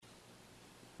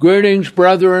Greetings,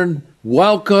 brethren.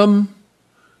 Welcome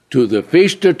to the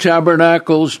Feast of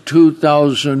Tabernacles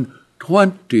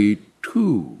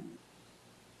 2022.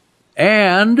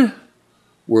 And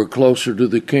we're closer to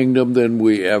the kingdom than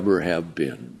we ever have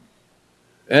been.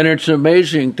 And it's an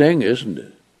amazing thing, isn't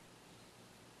it?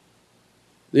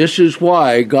 This is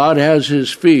why God has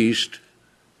his feast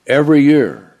every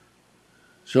year,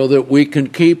 so that we can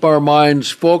keep our minds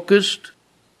focused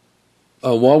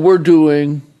on what we're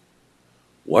doing,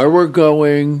 where we're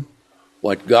going,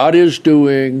 what God is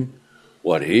doing,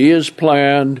 what he has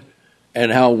planned, and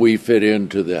how we fit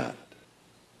into that.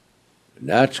 And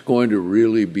that's going to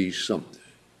really be something.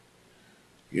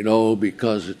 You know,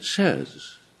 because it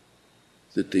says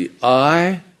that the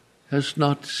eye has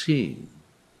not seen,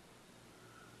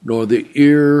 nor the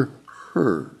ear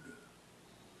heard,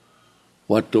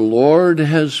 what the Lord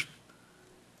has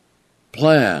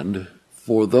planned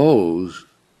for those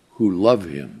who love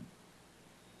him.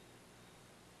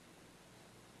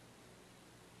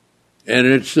 And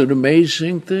it's an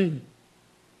amazing thing.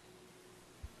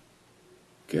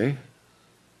 Okay?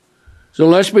 So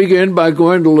let's begin by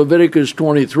going to Leviticus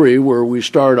 23, where we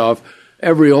start off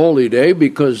every holy day,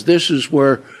 because this is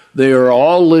where they are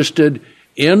all listed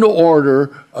in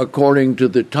order according to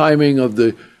the timing of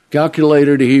the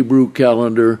calculated Hebrew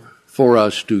calendar for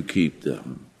us to keep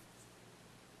them.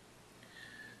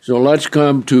 So let's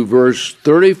come to verse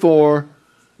 34,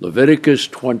 Leviticus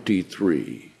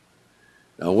 23.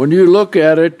 Now, when you look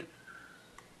at it,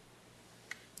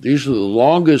 these are the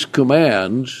longest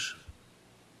commands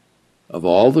of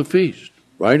all the feasts,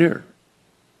 right here.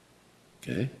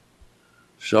 Okay?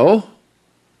 So,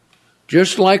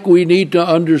 just like we need to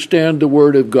understand the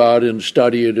Word of God and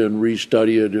study it and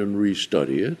restudy it and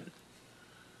restudy it,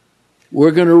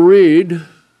 we're going to read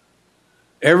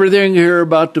everything here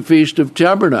about the Feast of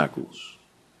Tabernacles.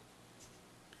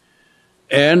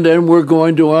 And then we're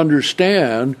going to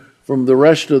understand from the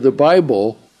rest of the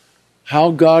Bible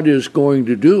how God is going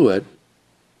to do it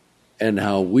and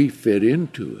how we fit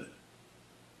into it.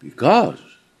 Because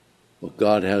what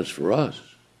God has for us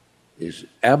is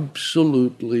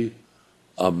absolutely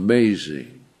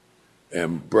amazing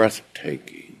and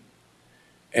breathtaking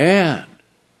and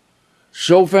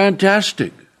so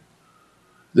fantastic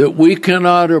that we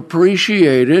cannot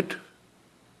appreciate it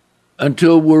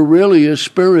until we're really a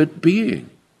spirit being.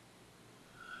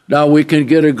 Now we can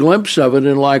get a glimpse of it,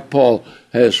 and like Paul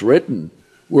has written,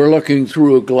 we're looking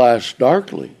through a glass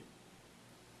darkly.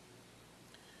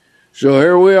 So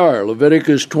here we are,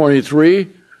 Leviticus 23,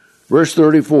 verse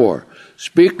 34.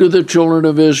 Speak to the children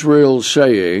of Israel,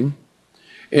 saying,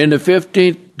 in the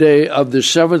 15th day of the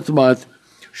 7th month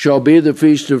shall be the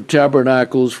Feast of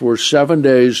Tabernacles for 7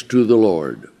 days to the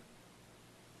Lord.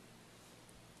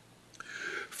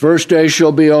 First day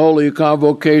shall be a holy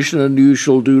convocation, and you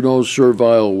shall do no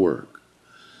servile work.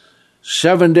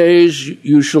 7 days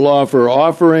you shall offer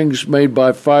offerings made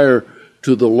by fire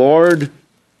to the Lord,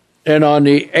 and on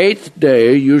the 8th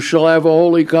day you shall have a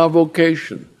holy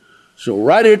convocation. So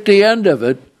right at the end of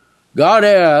it, God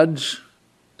adds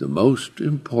the most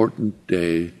important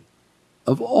day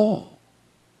of all,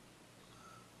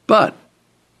 but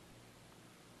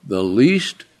the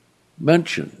least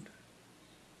mentioned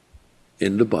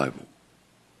in the Bible.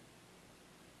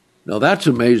 Now that's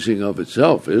amazing of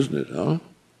itself, isn't it, huh?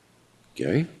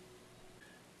 Okay.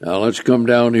 Now let's come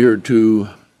down here to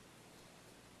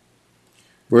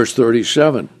verse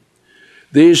 37.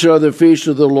 These are the feasts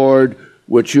of the Lord,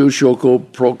 which you shall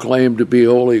proclaim to be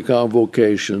holy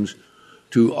convocations,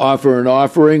 to offer an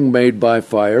offering made by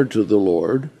fire to the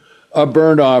Lord, a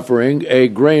burnt offering, a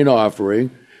grain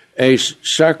offering, a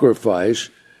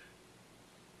sacrifice,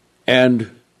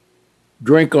 and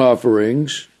drink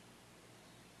offerings,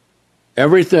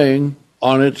 everything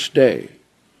on its day.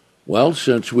 Well,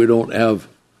 since we don't have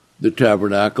the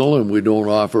tabernacle and we don't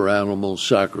offer animal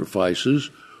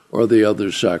sacrifices or the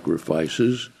other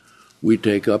sacrifices, we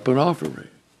take up an offering.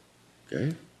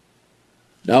 Okay?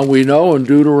 Now we know in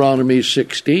Deuteronomy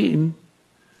 16,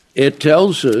 it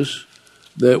tells us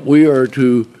that we are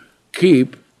to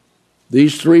keep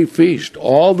these 3 feasts.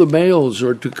 All the males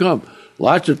are to come.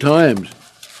 Lots of times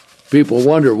people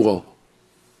wonder, well,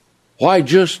 why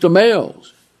just the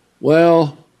males?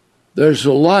 Well, there's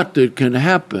a lot that can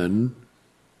happen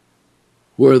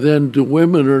where then the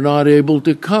women are not able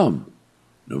to come.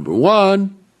 Number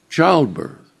 1,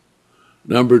 childbirth.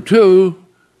 Number 2,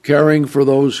 caring for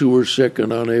those who are sick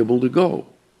and unable to go.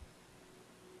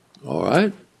 All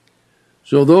right?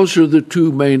 So those are the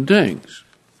 2 main things.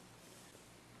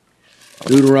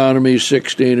 Deuteronomy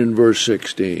 16 and verse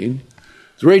 16.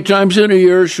 3 times in a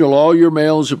year shall all your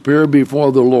males appear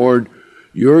before the Lord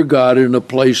your God in a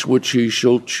place which ye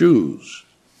shall choose.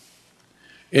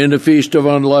 In the feast of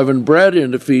unleavened bread,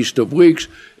 in the feast of weeks,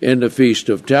 in the feast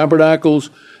of tabernacles,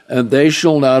 and they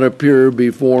shall not appear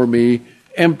before me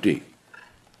empty.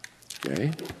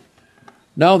 Okay?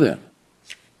 Now then,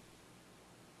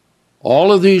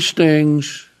 all of these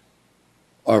things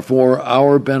are for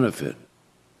our benefit.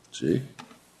 See?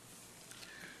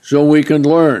 So we can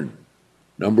learn,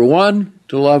 number one,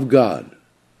 to love God.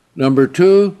 Number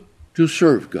two, to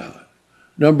serve God.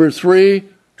 Number three,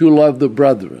 to love the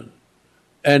brethren.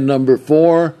 And number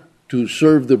four, to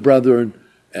serve the brethren.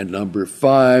 And number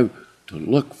five, to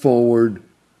look forward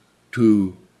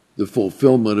to the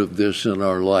fulfillment of this in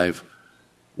our life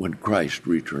when Christ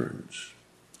returns.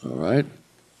 All right?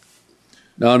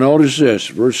 Now notice this,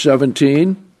 verse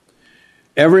 17.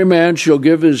 Every man shall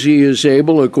give as he is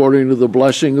able according to the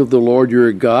blessing of the Lord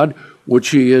your God, which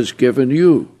he has given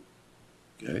you.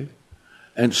 Okay?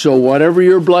 And so whatever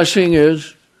your blessing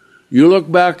is, you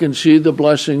look back and see the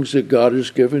blessings that God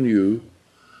has given you,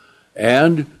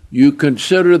 and you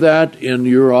consider that in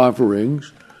your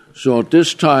offerings. So at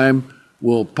this time,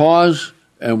 we'll pause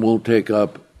and we'll take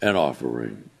up an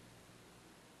offering.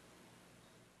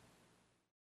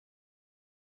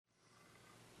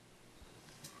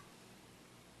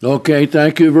 Okay,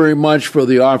 thank you very much for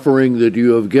the offering that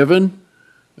you have given.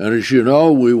 And as you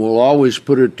know, we will always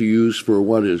put it to use for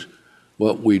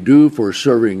what we do, for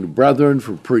serving the brethren,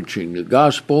 for preaching the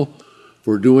gospel,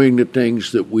 for doing the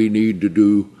things that we need to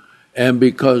do. And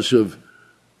because of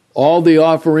all the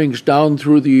offerings down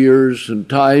through the years and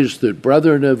tithes that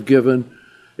brethren have given,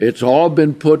 it's all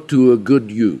been put to a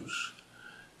good use.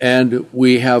 And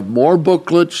we have more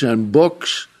booklets and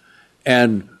books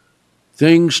and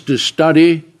things to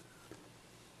study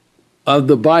of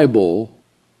the Bible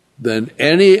than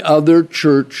any other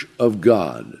church of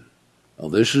God. Now,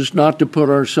 this is not to put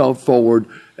ourselves forward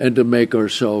and to make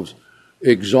ourselves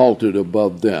exalted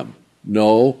above them.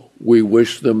 No, we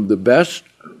wish them the best.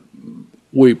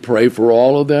 We pray for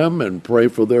all of them and pray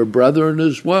for their brethren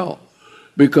as well,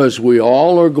 because we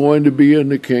all are going to be in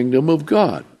the kingdom of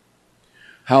God.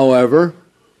 However,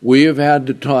 we have had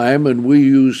the time and we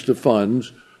use the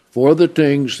funds for the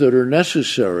things that are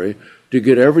necessary to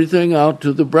get everything out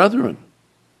to the brethren.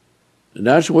 And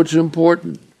that's what's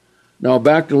important. Now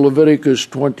back to Leviticus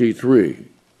 23.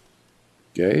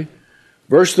 Okay?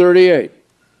 Verse 38.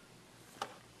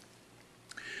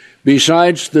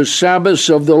 Besides the Sabbaths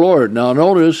of the Lord. Now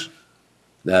notice,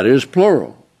 that is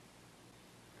plural.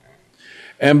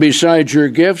 And besides your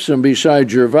gifts, and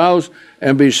besides your vows,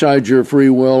 and besides your free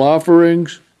will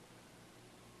offerings,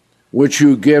 which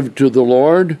you give to the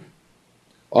Lord,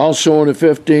 also on the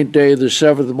 15th day of the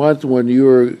 7th month, when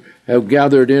you have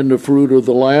gathered in the fruit of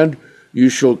the land, you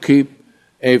shall keep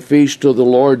a feast to the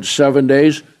Lord 7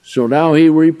 days. So now he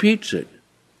repeats it.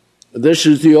 This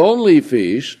is the only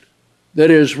feast that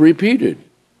is repeated.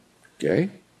 Okay?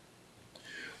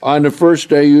 On the first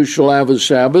day you shall have a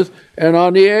Sabbath, and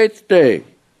on the 8th day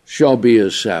shall be a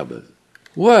Sabbath.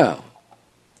 Well,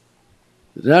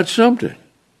 that's something.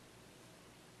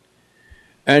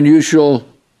 And you shall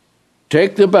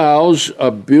take the boughs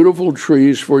of beautiful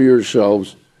trees for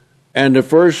yourselves, and the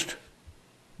first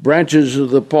branches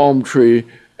of the palm tree,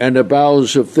 and the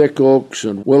boughs of thick oaks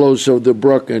and willows of the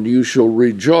brook, and you shall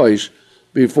rejoice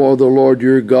before the Lord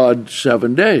your God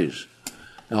 7 days.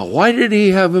 Now, why did he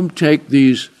have him take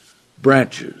these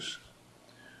branches?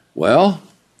 Well,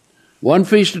 one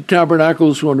Feast of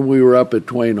Tabernacles when we were up at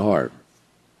Twain Harte,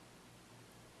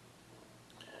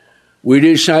 we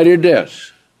decided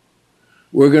this.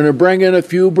 We're going to bring in a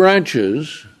few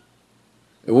branches,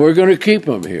 and we're going to keep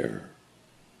them here.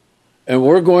 And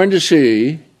we're going to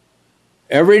see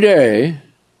every day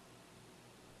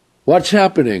what's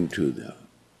happening to them.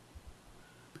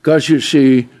 Because you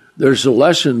see, there's a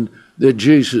lesson that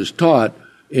Jesus taught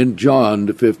in John,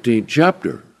 the 15th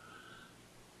chapter.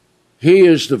 He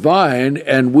is the vine,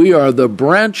 and we are the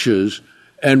branches,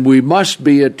 and we must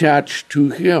be attached to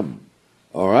him.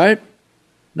 All right?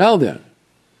 Now then,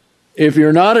 if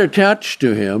you're not attached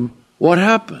to him, what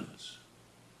happens?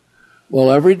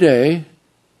 Well, every day,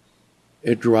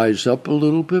 it dries up a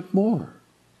little bit more.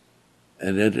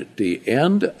 And then at the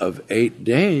end of 8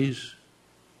 days,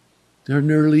 they're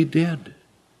nearly dead.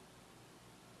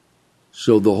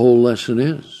 So the whole lesson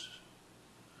is,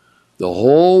 the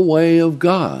whole way of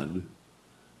God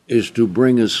is to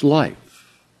bring us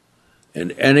life.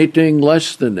 And anything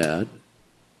less than that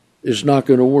is not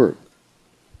going to work.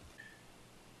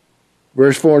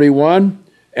 Verse 41,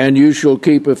 and you shall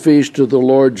keep a feast to the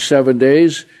Lord 7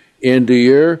 days in the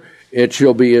year. It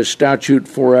shall be a statute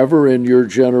forever in your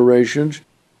generations.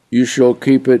 You shall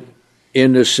keep it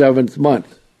in the 7th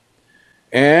month.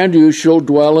 And you shall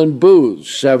dwell in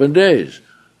booths 7 days.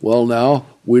 Well, now,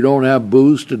 we don't have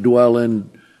booths to dwell in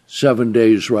 7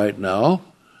 days right now.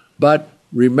 But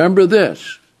remember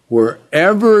this,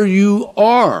 wherever you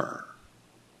are,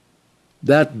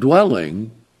 that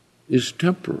dwelling is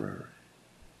temporary.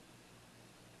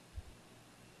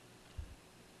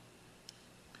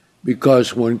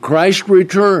 Because when Christ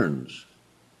returns,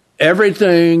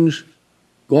 everything's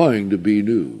going to be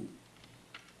new.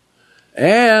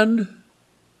 And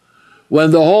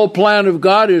when the whole plan of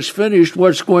God is finished,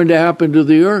 what's going to happen to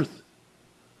the earth?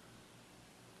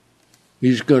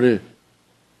 He's going to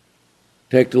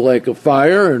take the lake of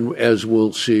fire, and as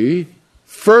we'll see,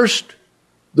 first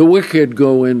the wicked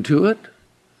go into it,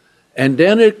 and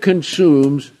then it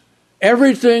consumes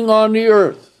everything on the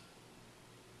earth,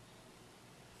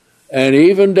 and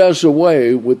even does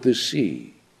away with the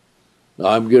sea. Now,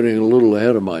 I'm getting a little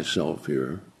ahead of myself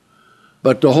here,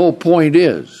 but the whole point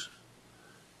is,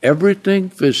 everything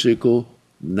physical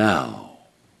now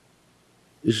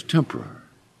is temporary.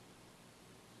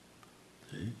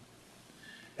 Okay?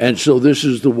 And so this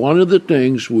is one of the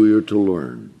things we are to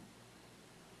learn.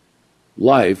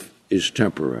 Life is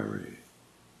temporary.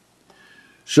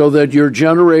 So that your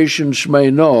generations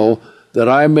may know that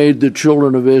I made the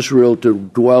children of Israel to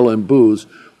dwell in booths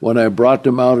when I brought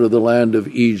them out of the land of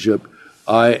Egypt.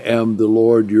 I am the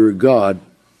Lord your God.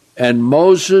 And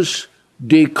Moses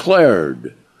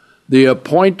declared the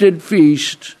appointed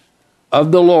feast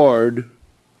of the Lord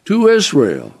to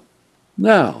Israel.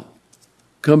 Now,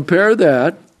 compare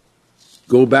that.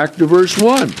 Go back to verse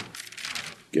 1.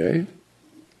 Okay?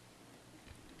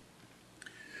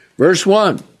 Verse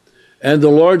 1. And the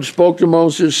Lord spoke to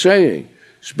Moses, saying,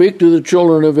 Speak to the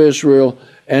children of Israel,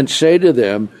 and say to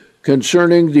them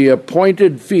concerning the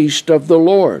appointed feast of the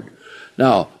Lord.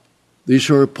 Now, these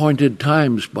are appointed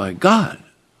times by God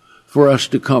for us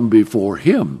to come before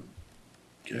Him.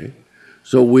 Okay?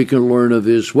 So we can learn of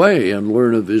His way and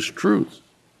learn of His truth.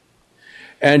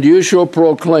 And you shall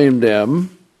proclaim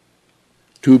them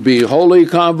to be holy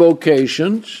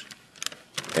convocations,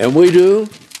 and we do,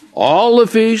 all the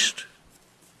feast,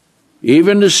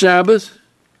 even the Sabbath.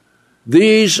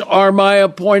 These are my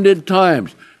appointed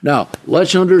times. Now,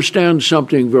 let's understand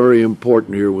something very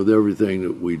important here with everything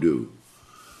that we do.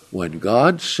 When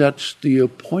God sets the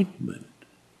appointment,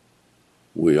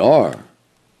 we are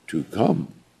to come.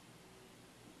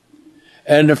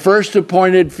 And the first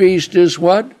appointed feast is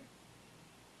what?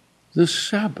 The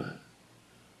Sabbath.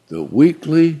 The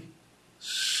weekly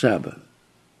Sabbath.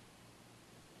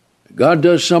 God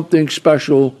does something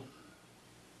special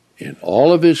in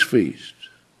all of His feasts.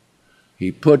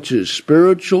 He puts His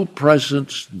spiritual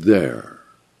presence there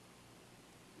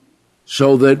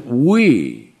so that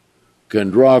we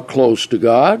can draw close to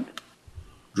God,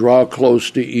 draw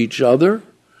close to each other,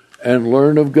 and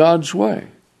learn of God's way.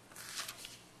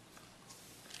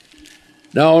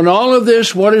 Now, in all of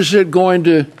this, what is it going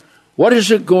to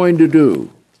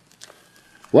do?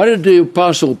 What did the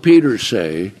Apostle Peter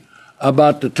say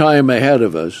about the time ahead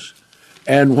of us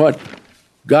and what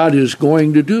God is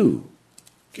going to do?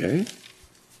 Okay?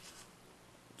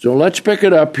 So let's pick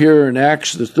it up here in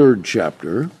Acts, the 3rd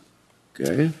chapter.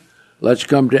 Okay? Let's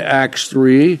come to Acts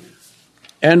 3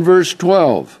 and verse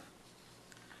 12.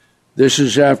 This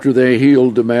is after they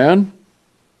healed the man.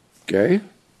 Okay?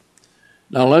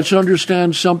 Now let's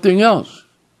understand something else.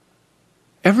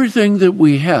 Everything that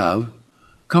we have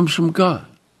comes from God.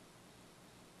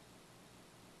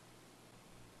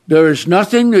 There is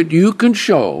nothing that you can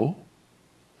show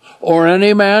or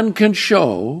any man can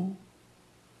show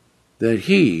that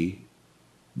he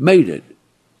made it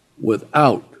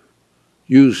without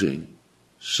using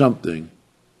something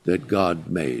that God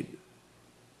made.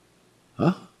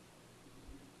 Huh?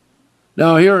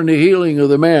 Now here in the healing of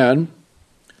the man,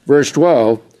 verse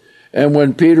 12, and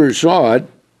when Peter saw it,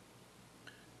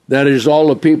 that is all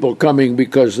the people coming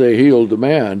because they healed the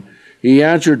man, he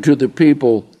answered to the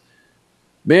people,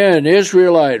 Men,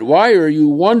 Israelite, why are you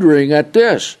wondering at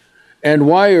this? And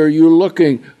why are you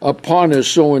looking upon us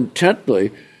so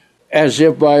intently, as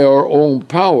if by our own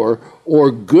power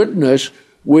or goodness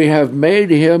we have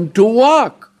made him to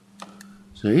walk?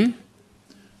 See?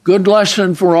 Good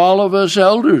lesson for all of us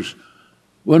elders.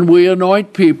 When we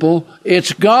anoint people,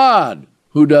 it's God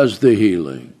who does the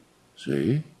healing.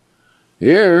 See?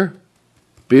 Here,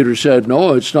 Peter said,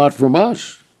 no, it's not from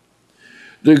us.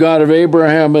 The God of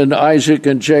Abraham and Isaac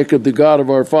and Jacob, the God of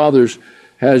our fathers,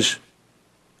 has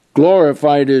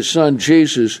glorified his son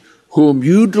Jesus, whom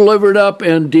you delivered up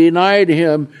and denied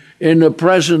him in the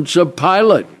presence of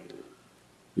Pilate.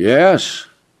 Yes,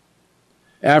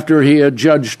 after he had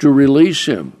judged to release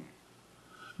him.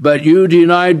 But you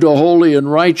denied the holy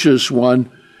and righteous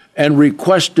one and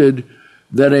requested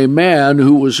that a man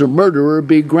who was a murderer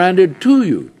be granted to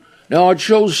you. Now it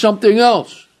shows something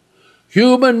else.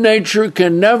 Human nature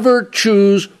can never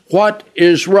choose what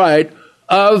is right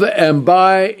of and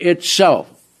by itself.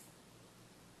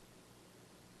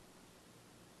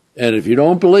 And if you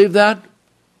don't believe that,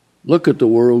 look at the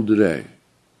world today.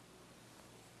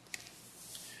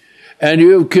 And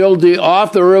you have killed the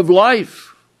author of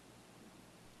life.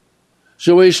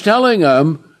 So he's telling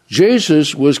them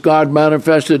Jesus was God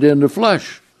manifested in the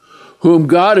flesh, whom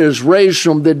God has raised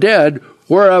from the dead,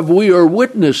 whereof we are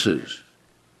witnesses.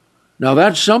 Now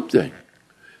that's something.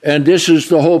 And this is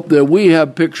the hope that we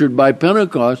have pictured by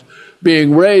Pentecost,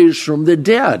 being raised from the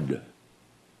dead.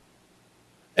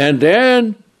 And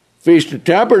then Feast of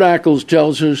Tabernacles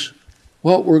tells us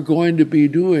what we're going to be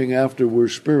doing after we're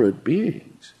spirit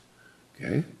beings.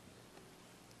 Okay?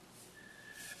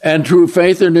 And through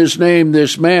faith in his name,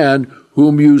 this man,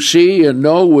 whom you see and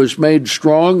know, was made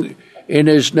strong in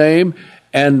his name,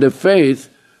 and the faith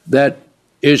that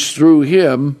is through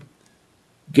him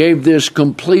gave this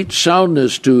complete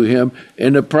soundness to him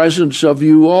in the presence of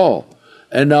you all.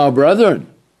 And now, brethren,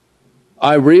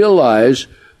 I realize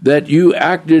that you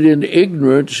acted in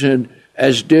ignorance, and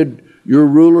as did your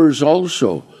rulers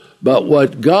also. But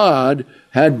what God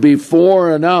had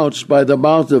before announced by the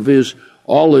mouth of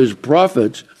all his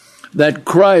prophets, that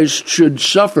Christ should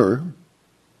suffer,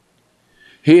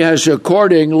 he has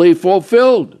accordingly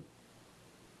fulfilled.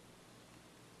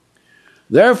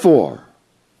 Therefore,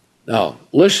 now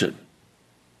listen,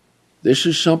 this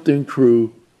is something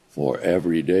true for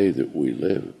every day that we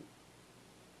live.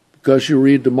 Because you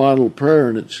read the model prayer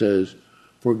and it says,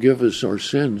 forgive us our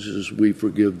sins as we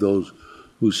forgive those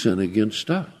who sin against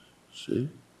us. See?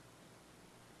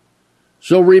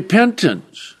 So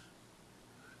repentance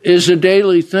is a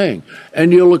daily thing.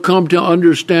 And you'll come to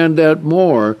understand that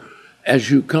more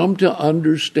as you come to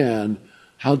understand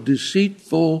how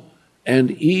deceitful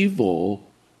and evil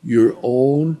your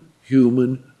own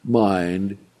human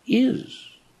mind is.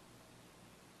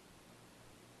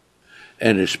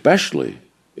 And especially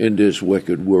in this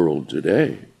wicked world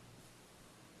today.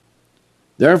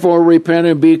 Therefore repent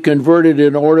and be converted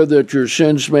in order that your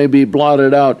sins may be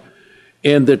blotted out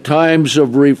in the times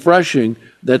of refreshing,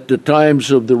 that the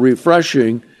times of the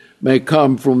refreshing may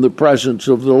come from the presence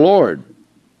of the Lord.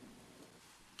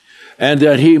 And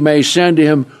that he may send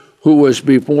him who was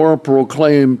before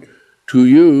proclaimed to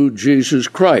you, Jesus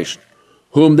Christ,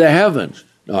 whom the heavens,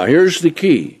 now here's the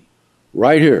key,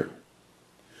 right here,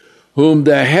 whom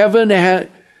the heaven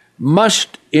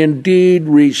must indeed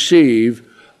receive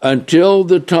until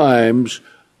the times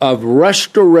of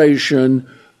restoration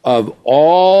of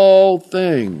all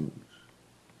things.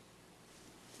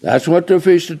 That's what the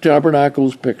Feast of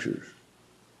Tabernacles pictures,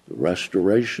 the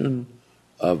restoration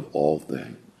of all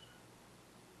things.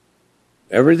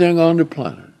 Everything on the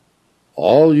planet,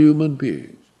 all human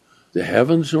beings, the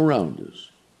heavens around us,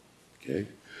 okay,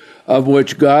 of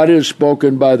which God has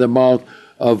spoken by the mouth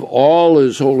of all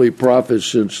his holy prophets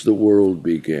since the world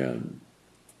began.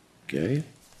 Okay?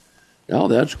 Now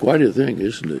that's quite a thing,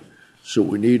 isn't it? So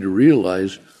we need to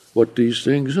realize what these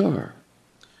things are.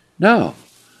 Now,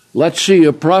 let's see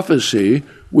a prophecy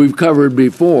we've covered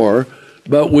before,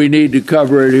 but we need to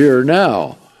cover it here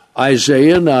now.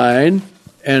 Isaiah 9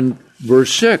 and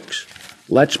verse 6.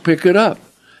 Let's pick it up.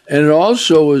 And it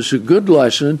also is a good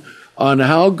lesson on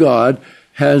how God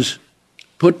has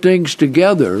put things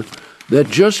together that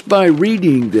just by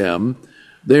reading them,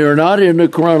 they are not in the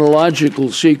chronological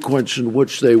sequence in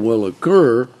which they will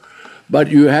occur, but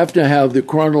you have to have the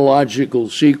chronological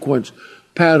sequence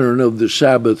pattern of the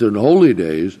Sabbath and holy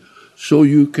days so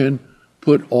you can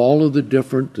put all of the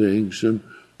different things and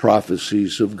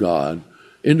prophecies of God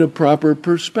in the proper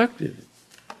perspective.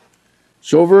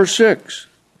 So verse 6,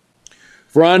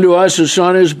 for unto us a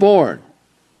son is born.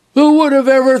 Who would have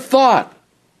ever thought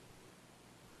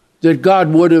that God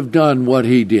would have done what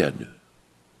he did?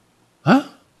 Huh?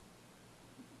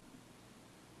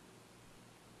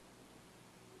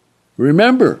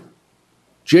 Remember,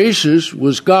 Jesus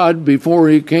was God before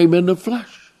he came in the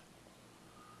flesh.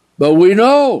 But we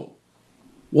know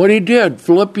what he did.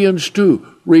 Philippians 2,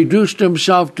 reduced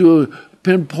himself to a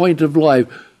pinpoint of life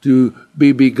to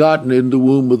be begotten in the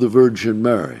womb of the Virgin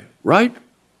Mary. Right?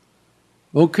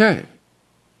 Okay.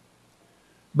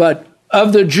 But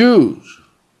of the Jews,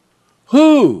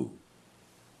 who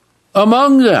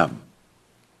among them,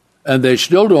 and they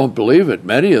still don't believe it,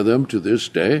 many of them to this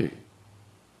day,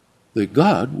 that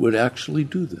God would actually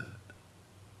do that.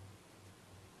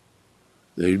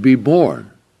 They'd be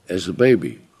born as a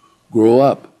baby, grow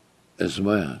up as a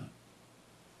man.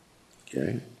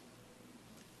 Okay.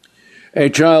 A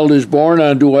child is born,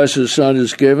 unto us a son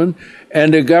is given,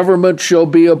 and the government shall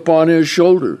be upon his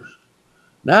shoulders.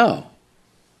 Now,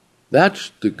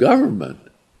 that's the government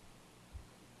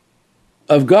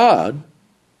of God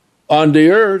on the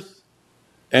earth,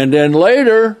 and then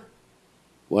later,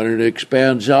 when it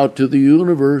expands out to the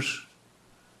universe,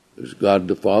 there's God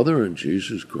the Father and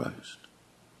Jesus Christ.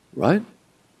 Right?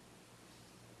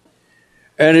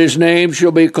 And his name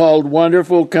shall be called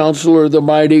Wonderful Counselor, the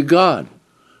Mighty God.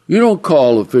 You don't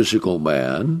call a physical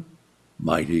man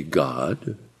Mighty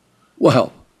God.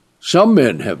 Well, some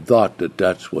men have thought that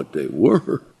that's what they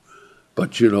were,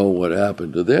 but you know what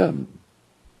happened to them.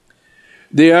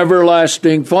 The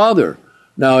Everlasting Father.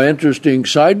 Now, interesting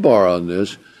sidebar on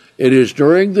this. It is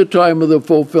during the time of the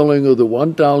fulfilling of the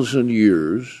 1,000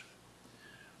 years,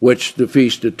 which the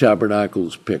Feast of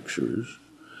Tabernacles pictures,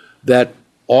 that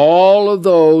all of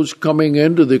those coming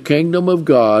into the kingdom of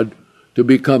God to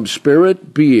become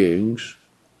spirit beings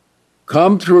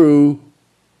come through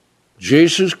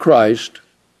Jesus Christ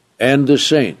and the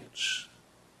saints.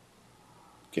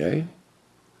 Okay?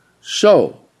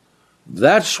 So,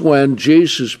 that's when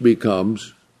Jesus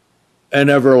becomes an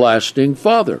everlasting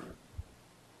Father.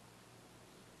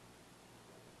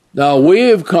 Now, we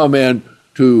have come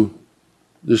into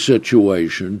the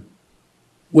situation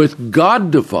with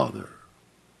God the Father.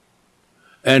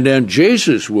 And then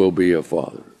Jesus will be a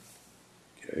Father.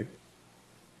 Okay?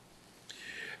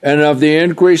 And of the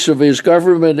increase of his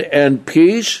government and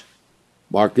peace,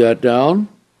 mark that down,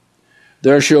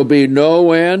 there shall be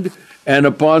no end, and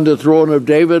upon the throne of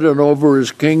David and over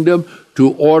his kingdom,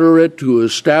 to order it, to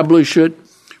establish it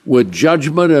with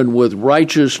judgment and with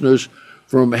righteousness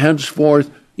from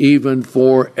henceforth even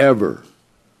forever.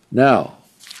 Now,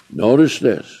 notice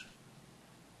this.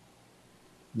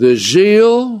 The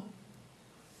zeal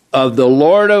of the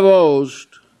Lord of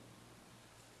hosts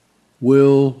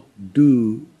will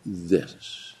do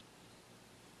this.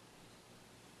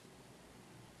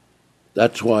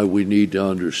 That's why we need to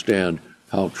understand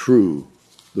how true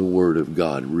the Word of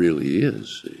God really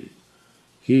is. See?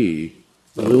 He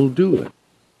will do it.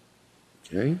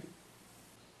 Okay?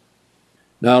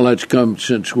 Now let's come,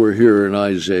 since we're here in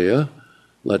Isaiah,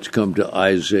 let's come to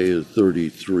Isaiah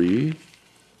 33.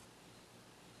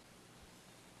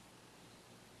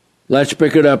 Let's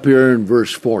pick it up here in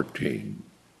verse 14.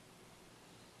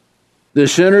 The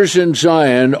sinners in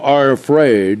Zion are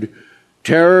afraid.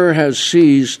 Terror has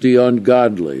seized the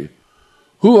ungodly.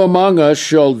 Who among us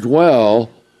shall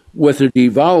dwell with a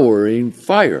devouring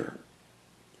fire?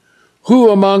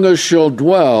 Who among us shall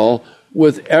dwell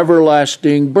with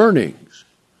everlasting burnings?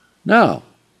 Now,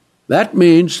 that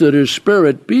means that as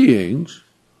spirit beings,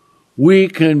 we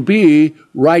can be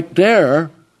right there,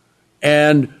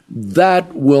 and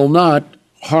that will not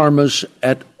harm us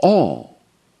at all.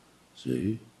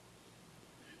 See?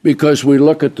 Because we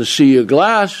look at the sea of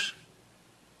glass,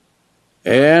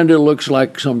 and it looks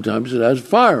like sometimes it has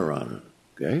fire on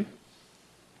it. Okay?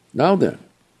 Now then.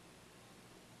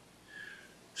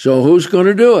 So who's going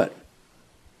to do it?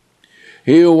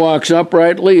 He who walks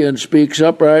uprightly and speaks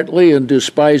uprightly and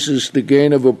despises the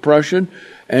gain of oppression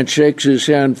and shakes his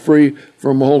hand free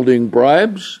from holding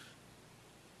bribes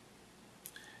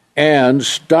and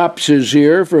stops his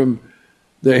ear from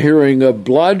the hearing of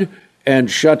blood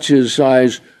and shuts his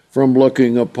eyes from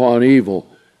looking upon evil.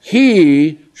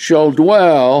 He shall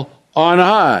dwell on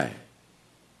high.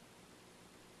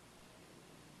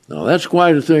 Now that's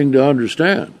quite a thing to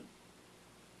understand.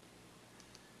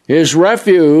 His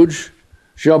refuge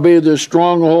shall be the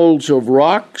strongholds of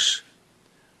rocks.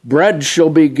 Bread shall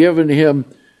be given him.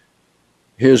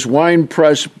 His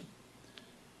winepress,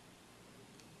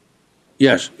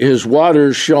 yes, his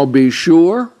waters shall be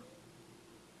sure.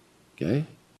 Okay?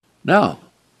 Now,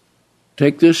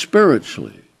 take this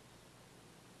spiritually.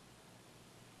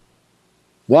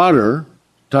 Water,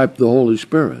 type the Holy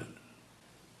Spirit.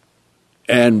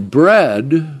 And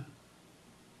bread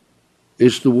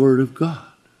is the Word of God.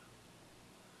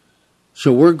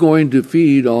 So we're going to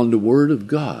feed on the Word of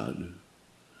God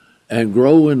and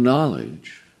grow in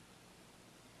knowledge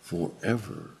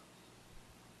forever.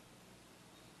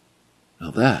 Now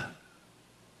that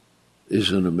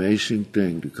is an amazing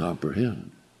thing to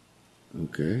comprehend.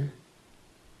 Okay?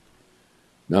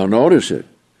 Now notice it.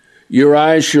 Your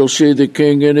eyes shall see the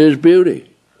King in his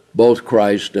beauty, both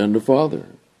Christ and the Father.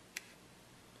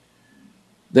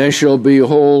 They shall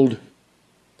behold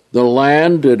the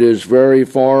land that is very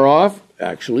far off.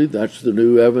 Actually, that's the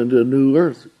new heaven and new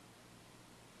earth.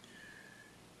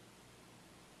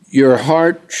 Your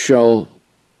heart shall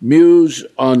muse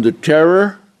on the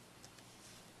terror.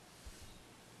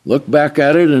 Look back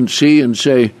at it and see and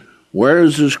say, Where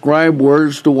is the scribe? Where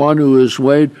is the one who has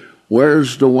weighed? Where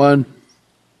is the one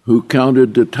who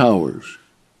counted the towers?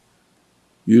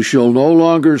 You shall no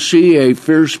longer see a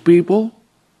fierce people,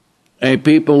 a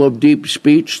people of deep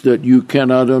speech that you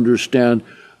cannot understand,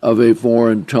 of a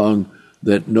foreign tongue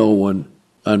that no one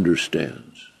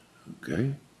understands.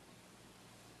 Okay?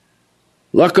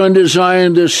 Look unto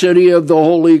Zion, the city of the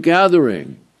holy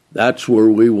gathering. That's where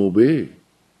we will be.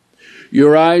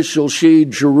 Your eyes shall see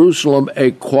Jerusalem,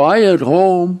 a quiet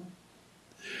home,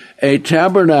 a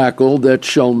tabernacle that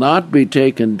shall not be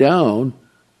taken down,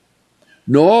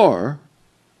 nor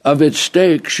of its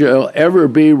stake shall ever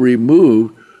be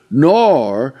removed,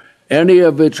 nor any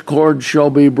of its cords shall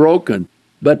be broken.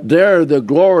 But there the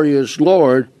glorious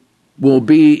Lord will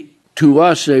be to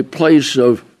us a place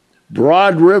of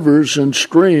broad rivers and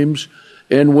streams,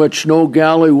 in which no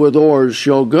galley with oars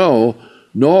shall go,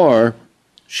 nor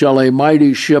shall a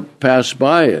mighty ship pass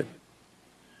by it.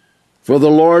 For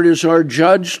the Lord is our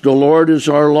judge, the Lord is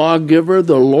our lawgiver,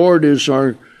 the Lord is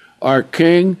our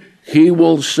king, he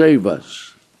will save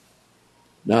us.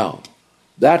 Now,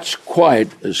 that's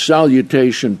quite a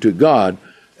salutation to God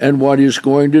and what he's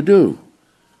going to do.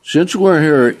 Since we're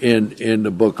here in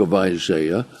the book of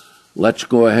Isaiah, let's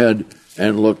go ahead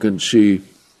and look and see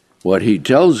what he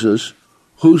tells us,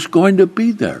 who's going to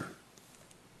be there.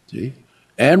 See?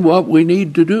 And what we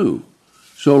need to do.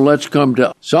 So let's come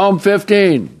to Psalm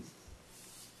 15.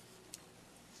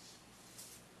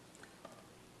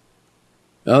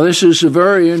 Now this is a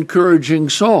very encouraging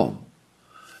psalm.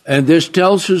 And this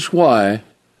tells us why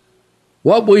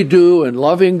what we do in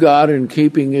loving God and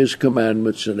keeping his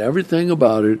commandments and everything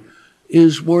about it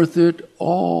is worth it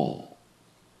all.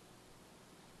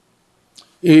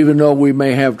 Even though we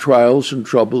may have trials and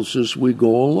troubles as we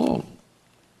go along.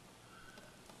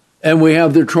 And we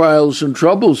have the trials and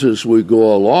troubles as we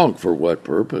go along for what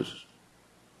purpose?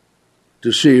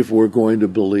 To see if we're going to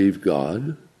believe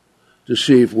God, to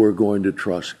see if we're going to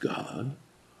trust God,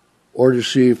 or to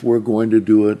see if we're going to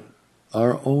do it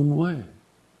our own way.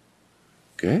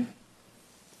 Okay?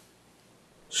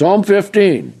 Psalm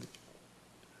 15.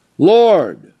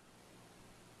 Lord.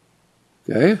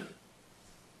 Okay?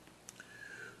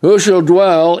 Who shall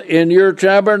dwell in your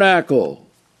tabernacle?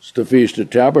 It's the Feast of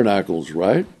Tabernacles,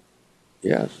 right?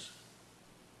 Yes.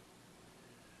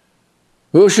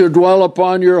 Who shall dwell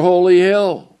upon your holy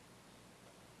hill?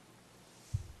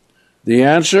 The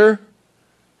answer,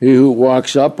 he who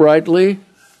walks uprightly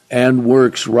and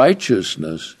works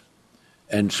righteousness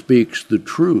and speaks the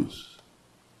truth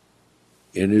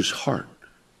in his heart.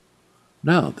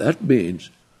 Now, that means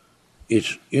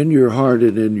it's in your heart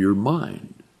and in your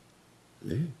mind.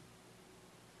 See?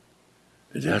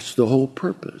 And that's the whole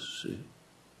purpose, see?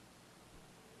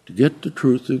 To get the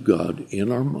truth of God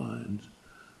in our minds,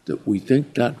 that we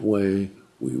think that way,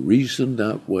 we reason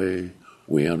that way,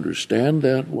 we understand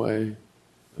that way.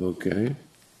 Okay?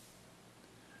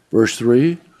 Verse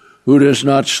 3, who does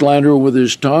not slander with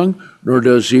his tongue, nor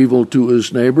does evil to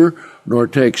his neighbor, nor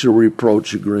takes a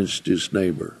reproach against his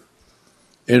neighbor,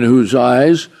 in whose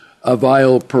eyes a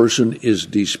vile person is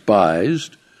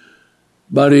despised,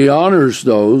 but he honors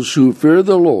those who fear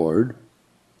the Lord.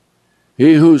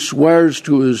 He who swears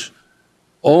to his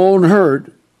own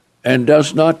hurt and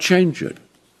does not change it.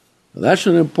 Now, that's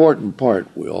an important part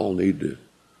we all need to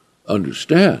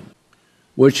understand,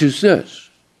 which is this.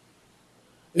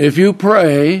 If you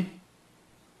pray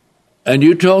and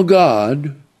you tell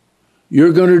God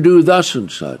you're going to do thus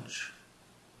and such,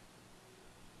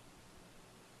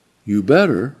 you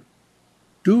better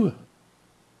do it.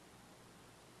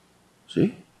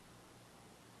 See?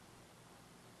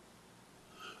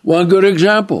 One good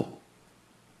example.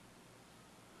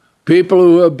 People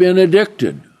who have been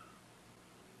addicted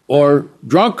or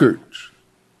drunkards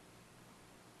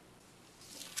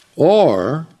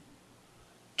or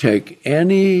take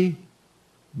any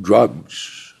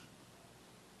drugs.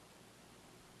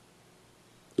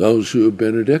 Those who have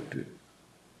been addicted.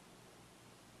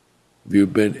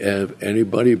 Have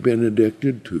anybody been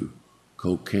addicted to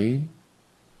cocaine,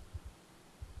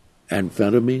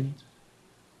 amphetamines,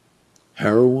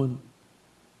 heroin,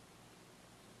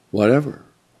 whatever?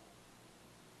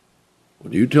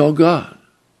 When you tell God,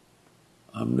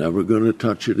 I'm never going to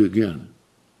touch it again,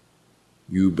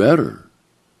 you better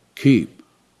keep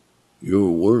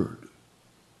your word.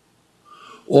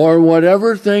 Or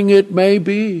whatever thing it may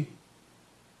be,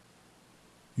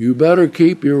 you better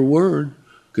keep your word,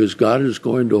 because God is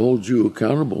going to hold you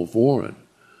accountable for it.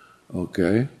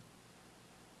 Okay?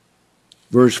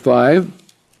 Verse 5,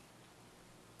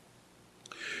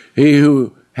 he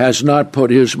who has not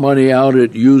put his money out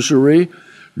at usury,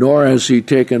 nor has he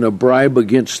taken a bribe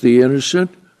against the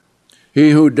innocent,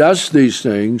 He who does these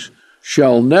things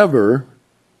shall never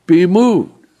be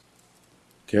moved.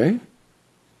 Okay?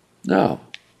 Now,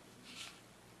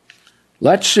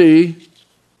 let's see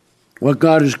what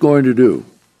God is going to do.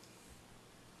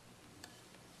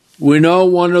 We know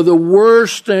one of the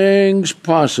worst things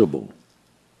possible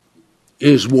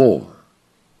is war.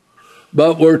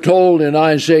 But we're told in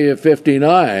Isaiah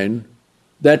 59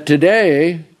 that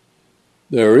today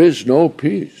there is no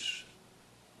peace.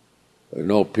 There's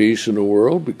no peace in the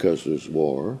world because there's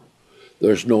war.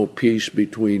 There's no peace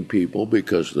between people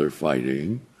because they're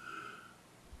fighting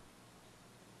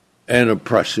and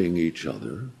oppressing each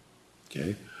other.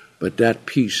 Okay? But that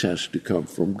peace has to come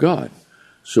from God.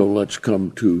 So let's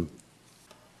come to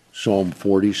Psalm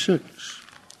 46.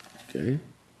 Okay?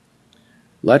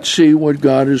 Let's see what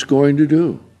God is going to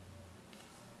do.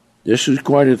 This is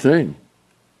quite a thing.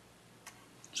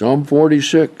 Psalm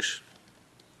 46.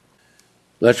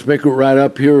 Let's make it right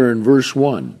up here in verse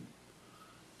 1.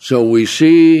 So we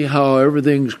see how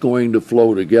everything's going to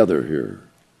flow together here.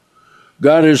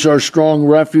 God is our strong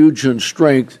refuge and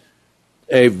strength,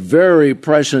 a very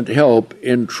present help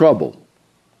in trouble.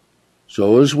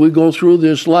 So as we go through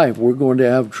this life, we're going to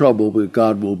have trouble, but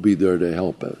God will be there to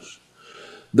help us.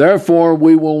 Therefore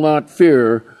we will not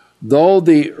fear, though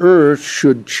the earth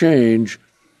should change,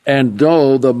 and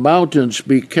though the mountains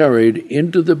be carried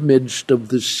into the midst of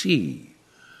the sea.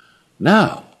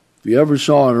 Now, if you ever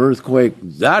saw an earthquake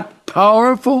that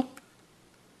powerful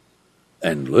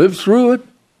and lived through it,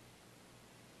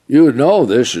 you would know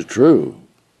this is true.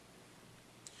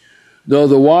 Though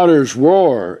the waters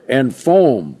roar and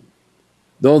foam,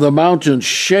 though the mountains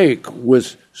shake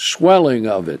with swelling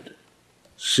of it,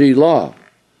 Selah.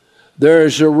 There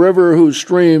is a river whose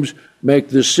streams make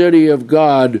the city of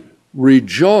God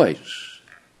rejoice,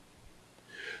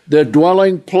 the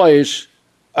dwelling place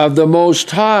of the Most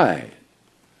High.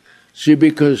 See,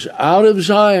 because out of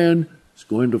Zion is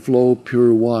going to flow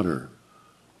pure water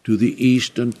to the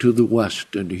east and to the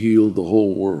west and heal the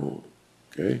whole world.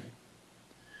 Okay?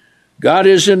 God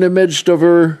is in the midst of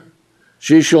her.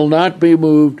 She shall not be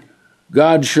moved.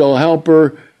 God shall help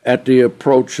her at the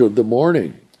approach of the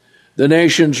morning. The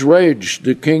nations raged,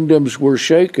 the kingdoms were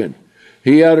shaken.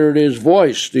 He uttered his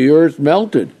voice, the earth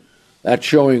melted. That's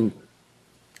showing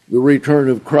the return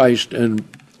of Christ and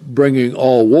bringing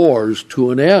all wars to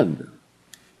an end.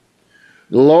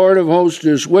 The Lord of hosts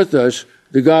is with us,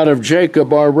 the God of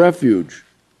Jacob our refuge.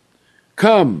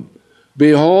 Come,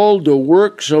 behold the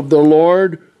works of the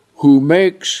Lord, who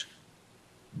makes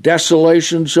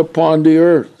desolations upon the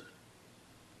earth.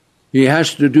 He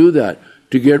has to do that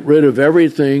to get rid of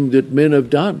everything that men have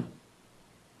done.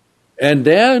 And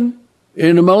then,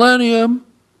 in the millennium,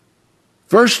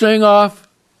 first thing off,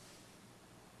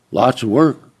 lots of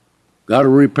work. Got to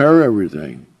repair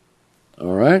everything.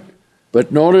 All right?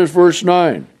 But notice verse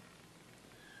 9.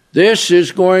 This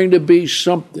is going to be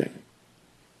something.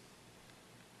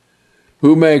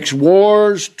 Who makes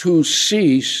wars to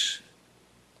cease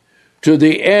to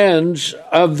the ends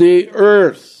of the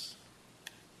earth.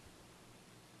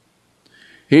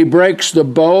 He breaks the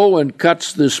bow and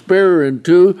cuts the spear in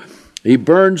two. He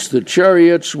burns the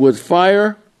chariots with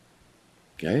fire.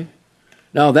 Okay?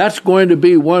 Now that's going to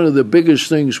be one of the biggest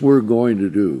things we're going to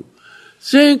do.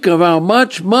 Think of how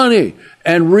much money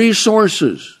and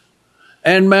resources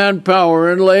and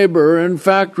manpower and labor and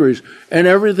factories and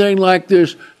everything like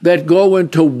this that go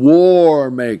into war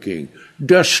making,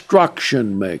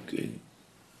 destruction making.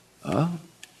 Huh?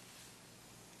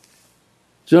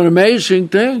 It's an amazing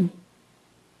thing.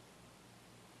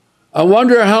 I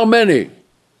wonder how many,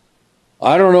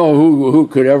 I don't know who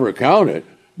could ever count it,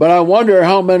 but I wonder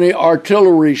how many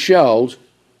artillery shells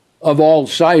of all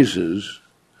sizes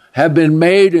have been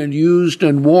made and used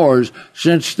in wars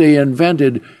since they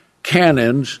invented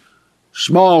cannons,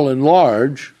 small and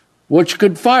large, which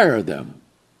could fire them.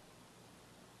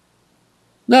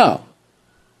 Now,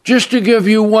 just to give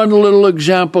you one little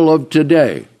example of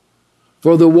today,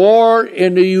 for the war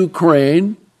in the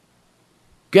Ukraine,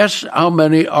 guess how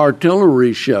many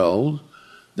artillery shells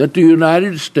that the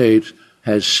United States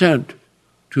has sent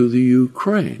to the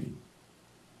Ukraine,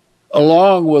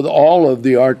 along with all of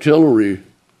the artillery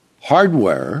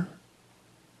hardware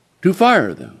to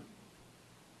fire them.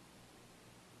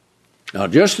 Now,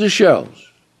 just the shells,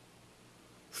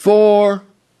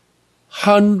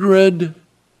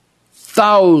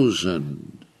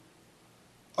 400,000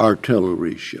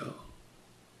 artillery shells.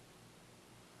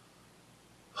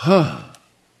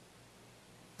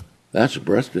 That's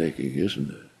breathtaking, isn't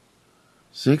it?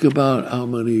 Think about how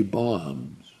many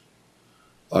bombs,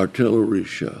 artillery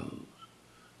shells,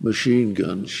 machine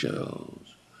gun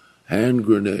shells, hand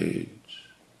grenades,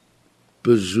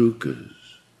 bazookas,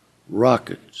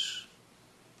 rockets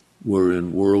were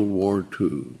in World War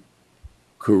II,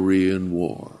 Korean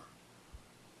War,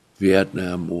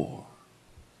 Vietnam War.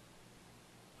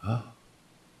 Huh?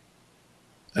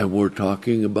 And we're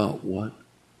talking about what?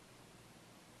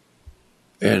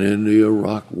 And in the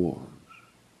Iraq wars.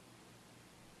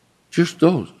 Just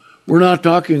those. We're not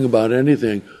talking about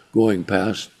anything going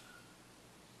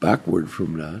backward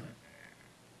from that.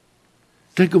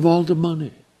 Think of all the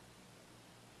money.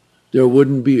 There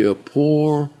wouldn't be a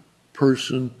poor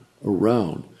person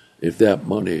around if that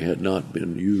money had not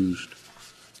been used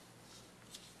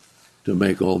to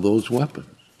make all those weapons.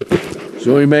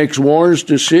 So he makes wars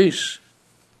to cease.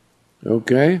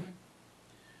 Okay?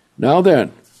 Now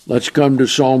then, let's come to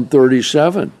Psalm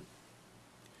 37.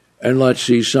 And let's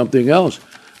see something else.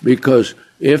 Because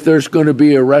if there's going to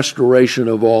be a restoration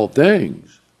of all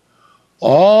things,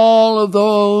 all of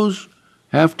those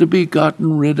have to be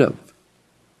gotten rid of.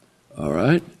 All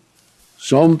right?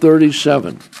 Psalm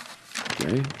 37.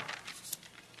 Okay?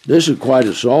 This is quite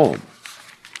a psalm.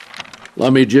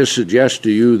 Let me just suggest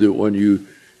to you that when you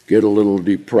get a little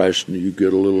depressed and you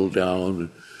get a little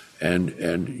down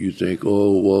and you think,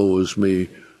 oh, woe is me,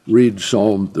 read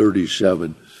Psalm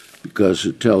 37 because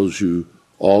it tells you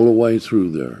all the way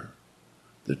through there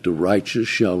that the righteous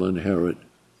shall inherit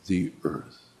the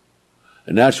earth.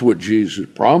 And that's what Jesus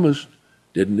promised,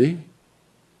 didn't he?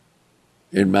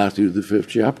 In Matthew the 5th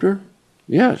chapter?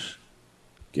 Yes.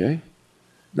 Okay.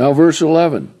 Now verse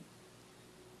 11.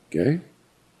 Okay.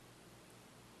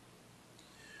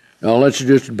 Now let's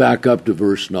just back up to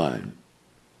verse 9.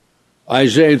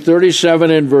 Isaiah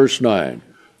 37 and verse 9.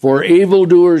 For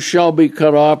evildoers shall be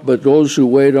cut off, but those who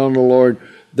wait on the Lord,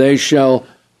 they shall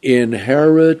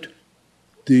inherit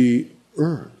the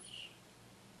earth.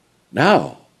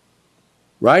 Now,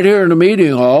 right here in the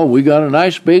meeting hall, we got a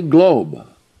nice big globe.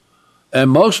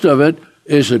 And most of it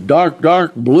is a dark,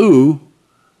 dark blue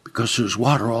because there's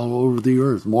water all over the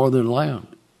earth, more than land.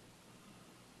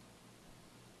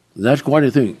 That's quite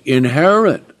a thing.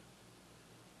 Inherit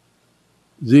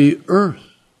the earth.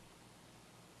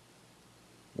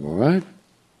 All right?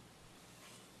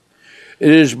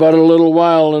 It is but a little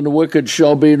while, and the wicked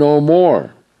shall be no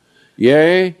more.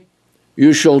 Yea,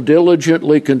 you shall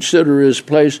diligently consider his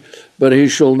place, but he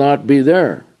shall not be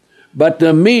there. But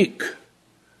the meek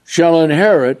shall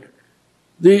inherit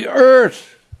the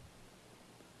earth.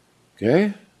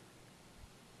 Okay?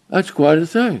 That's quite a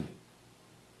thing.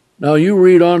 Now you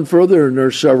read on further, and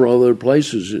there's several other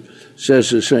places it says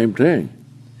the same thing.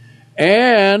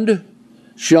 And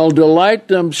shall delight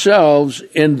themselves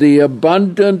in the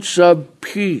abundance of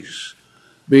peace,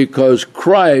 because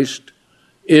Christ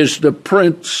is the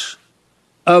Prince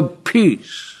of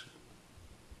Peace.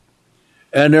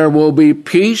 And there will be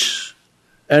peace,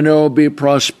 and there will be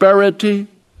prosperity,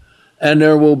 and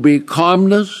there will be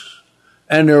calmness,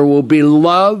 and there will be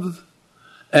love,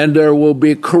 and there will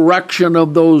be correction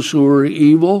of those who are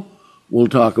evil. We'll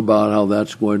talk about how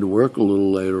that's going to work a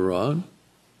little later on.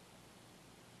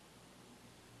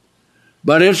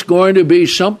 But it's going to be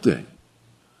something.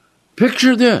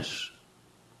 Picture this.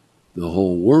 The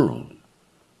whole world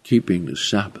keeping the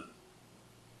Sabbath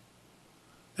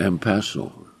and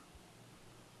Passover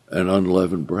and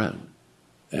unleavened bread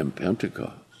and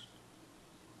Pentecost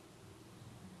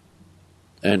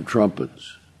and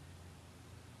trumpets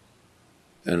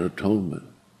and atonement,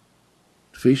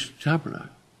 Feast of Tabernacle.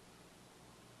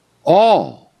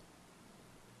 All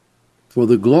for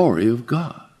the glory of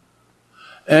God.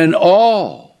 And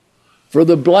all for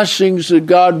the blessings that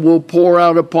God will pour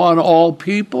out upon all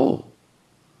people.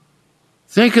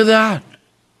 Think of that.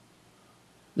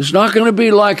 It's not going to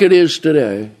be like it is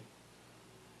today.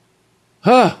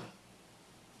 I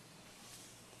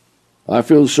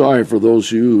feel sorry for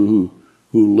those of you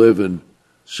who live in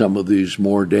some of these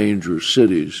more dangerous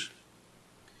cities.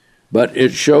 But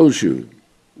it shows you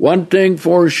one thing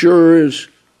for sure is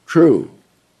true.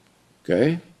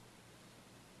 Okay?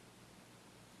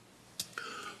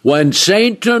 When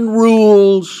Satan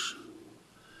rules,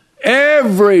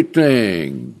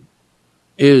 everything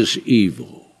is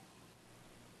evil.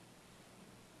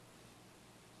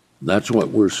 That's what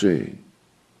we're seeing.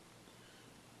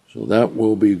 So that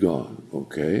will be gone,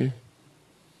 okay?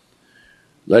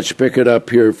 Let's pick it up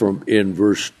here in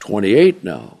verse 28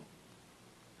 now.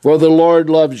 For the Lord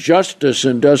loves justice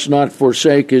and does not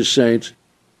forsake his saints.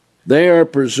 They are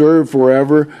preserved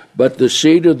forever, but the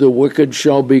seed of the wicked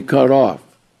shall be cut off.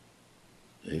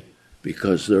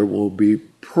 Because there will be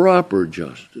proper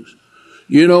justice.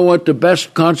 You know what the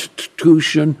best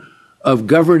constitution of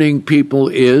governing people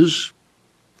is?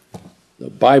 The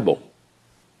Bible.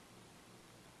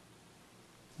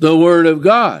 the Word of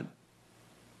God.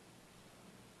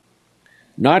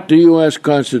 Not the U.S.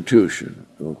 Constitution,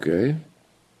 okay?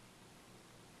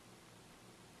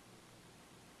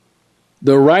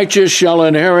 The righteous shall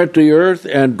inherit the earth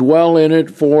and dwell in it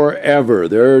forever.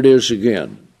 There it is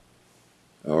again.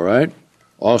 All right?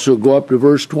 Also go up to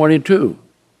verse 22.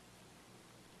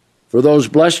 For those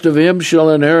blessed of him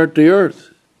shall inherit the earth,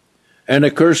 and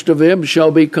accursed of him shall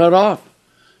be cut off.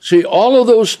 See, all of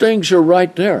those things are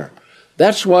right there.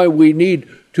 That's why we need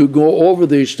to go over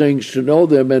these things, to know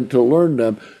them and to learn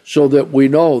them, so that we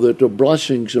know that the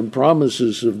blessings and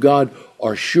promises of God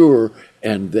are sure,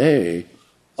 and they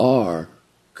are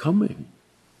coming.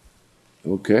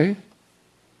 Okay?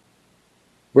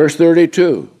 Verse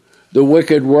 32. The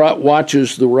wicked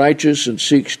watches the righteous and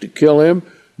seeks to kill him.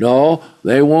 No,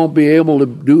 they won't be able to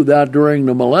do that during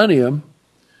the millennium.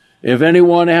 If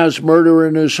anyone has murder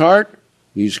in his heart,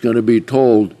 he's going to be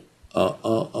told,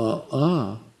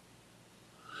 And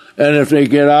if they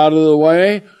get out of the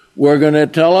way, we're going to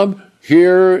tell them,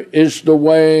 here is the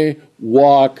way,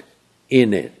 walk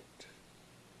in it.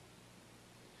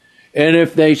 And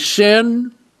if they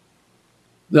sin,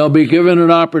 they'll be given an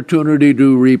opportunity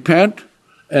to repent.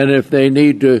 And if they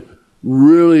need to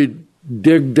really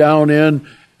dig down in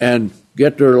and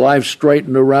get their life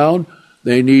straightened around,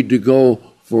 they need to go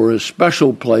for a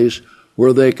special place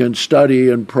where they can study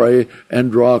and pray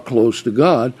and draw close to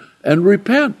God and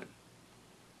repent.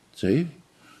 See?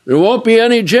 There won't be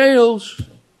any jails.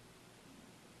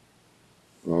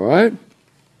 All right?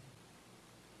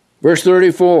 Verse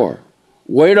 34.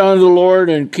 Wait on the Lord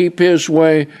and keep his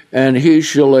way, and he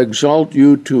shall exalt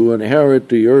you to inherit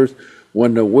the earth.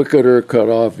 When the wicked are cut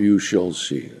off, you shall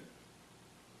see it.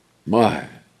 My.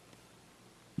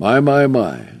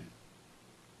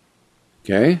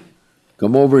 Okay?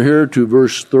 Come over here to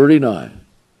verse 39.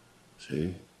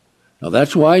 See? Now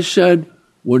that's why I said,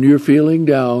 when you're feeling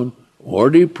down or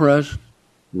depressed,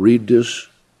 read this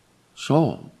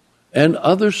psalm. And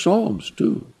other psalms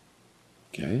too.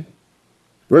 Okay?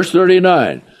 Verse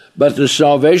 39. But the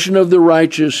salvation of the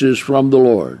righteous is from the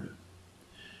Lord,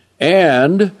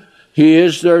 and he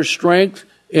is their strength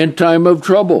in time of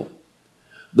trouble.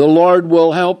 The Lord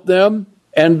will help them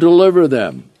and deliver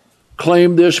them.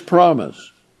 Claim this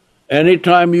promise.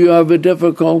 Anytime you have a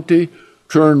difficulty,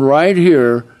 turn right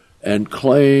here and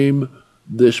claim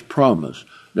this promise.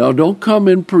 Now, don't come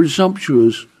in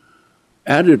presumptuous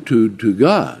attitude to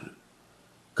God.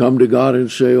 Come to God and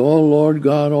say, oh, Lord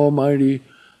God Almighty,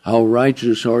 how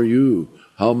righteous are you?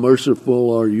 How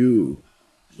merciful are you?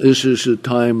 This is a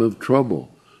time of trouble.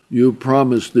 You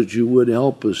promised that you would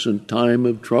help us in time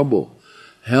of trouble.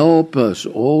 Help us,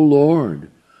 oh Lord,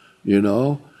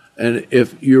 And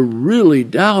if you're really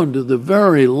down to the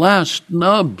very last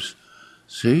nubs,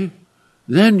 see,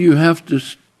 then you have to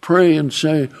pray and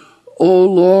say, oh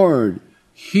Lord,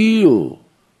 heal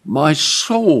my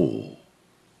soul.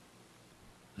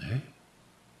 See?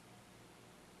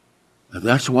 And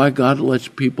that's why God lets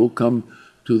people come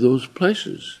to those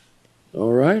places.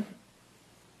 All right?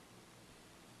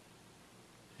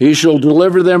 He shall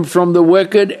deliver them from the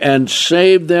wicked and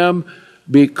save them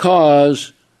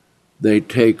because they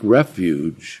take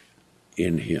refuge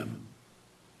in him.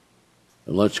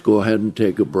 And let's go ahead and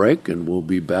take a break, and we'll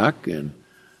be back in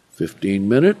 15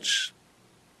 minutes.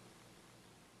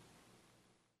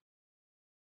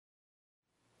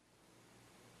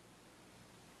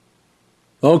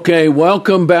 Okay,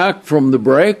 welcome back from the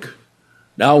break.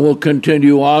 Now we'll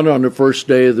continue on the first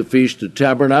day of the Feast of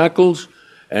Tabernacles.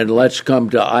 And let's come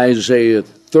to Isaiah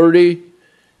 30,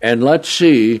 and let's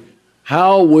see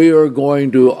how we are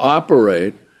going to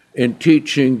operate in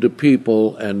teaching the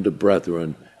people and the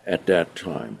brethren at that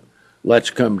time.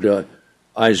 Let's come to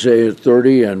Isaiah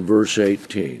 30 and verse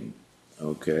 18.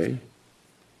 Okay?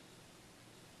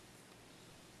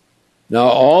 Now,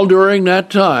 all during that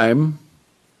time,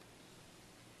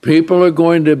 people are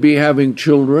going to be having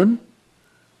children,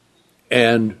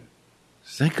 and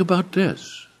think about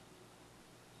this.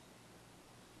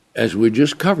 As we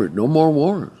just covered, no more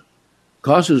wars.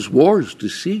 Causes wars to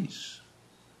cease.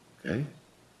 Okay?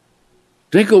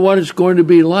 Think of what it's going to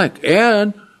be like.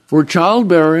 And for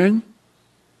childbearing,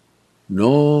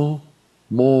 no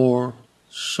more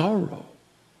sorrow.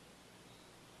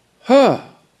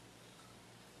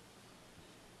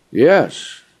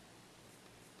 Yes.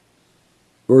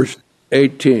 Verse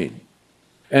 18.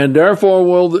 And therefore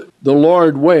will the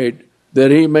Lord wait, that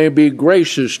he may be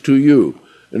gracious to you.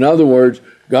 In other words,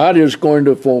 God is going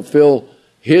to fulfill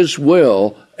his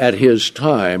will at his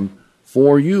time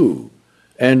for you.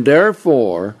 And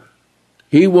therefore,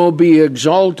 he will be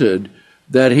exalted,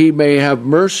 that he may have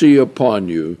mercy upon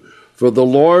you. For the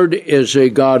Lord is a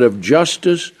God of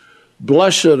justice.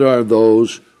 Blessed are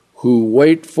those who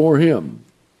wait for him.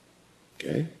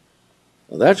 Okay?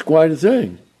 Well, that's quite a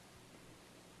thing.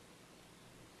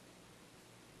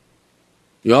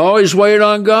 You always wait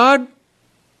on God,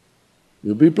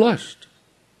 you'll be blessed.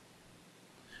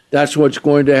 That's what's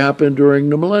going to happen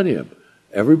during the millennium.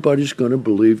 Everybody's going to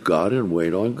believe God and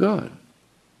wait on God.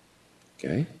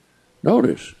 Okay?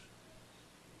 Notice.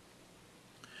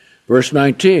 Verse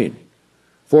 19.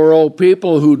 For, O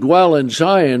people who dwell in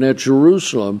Zion at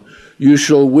Jerusalem, you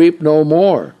shall weep no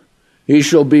more. He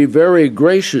shall be very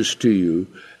gracious to you.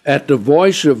 At the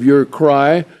voice of your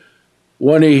cry,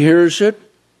 when he hears it,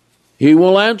 he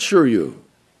will answer you.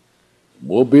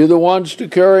 We'll be the ones to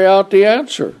carry out the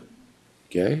answer.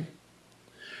 Okay?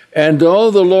 And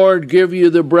though the Lord give you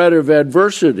the bread of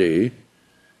adversity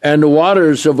and the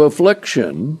waters of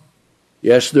affliction,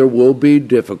 yes, there will be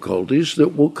difficulties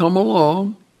that will come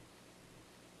along.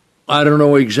 I don't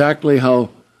know exactly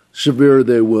how severe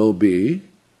they will be,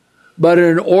 but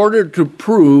in order to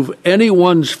prove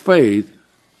anyone's faith,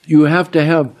 you have to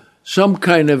have some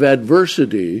kind of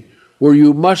adversity where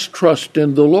you must trust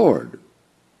in the Lord.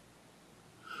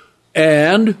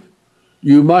 And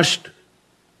you must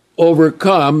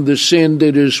overcome the sin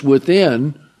that is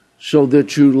within so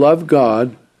that you love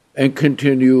God and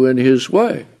continue in his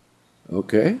way.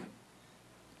 Okay?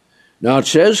 Now it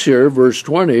says here, verse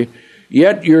 20,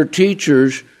 yet your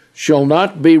teachers shall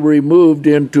not be removed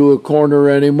into a corner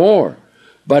anymore,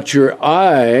 but your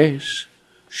eyes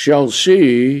shall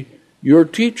see your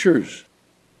teachers.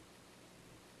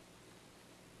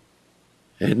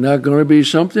 Isn't that going to be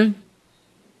something?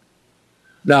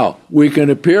 Now, we can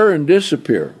appear and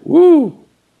disappear. Woo!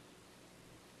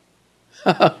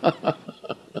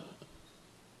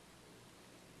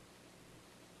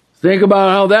 Think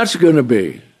about how that's going to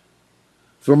be.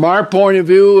 From our point of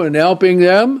view in helping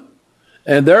them,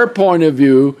 and their point of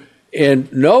view in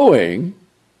knowing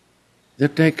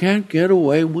that they can't get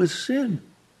away with sin.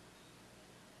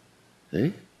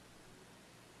 See?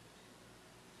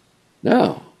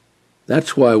 Now,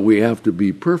 that's why we have to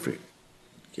be perfect.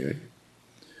 Okay?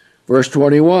 Verse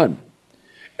 21,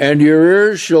 and your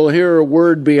ears shall hear a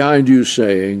word behind you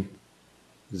saying,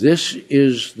 this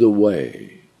is the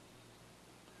way.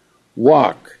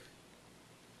 Walk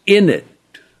in it.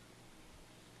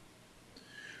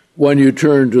 When you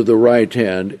turn to the right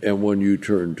hand and when you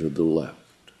turn to the left.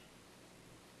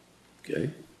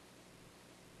 Okay?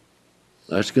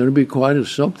 That's going to be quite a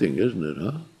something, isn't it,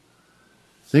 huh?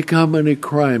 Think how many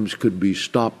crimes could be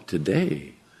stopped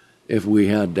today if we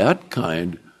had that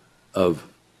kind of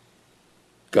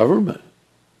government.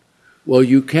 Well,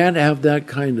 you can't have that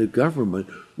kind of government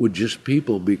with just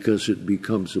people because it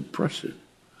becomes oppressive.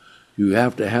 You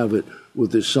have to have it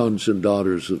with the sons and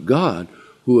daughters of God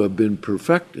who have been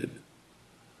perfected,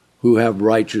 who have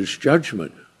righteous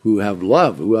judgment, who have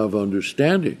love, who have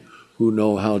understanding, who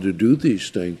know how to do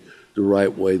these things the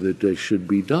right way that they should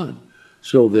be done,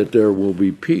 so that there will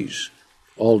be peace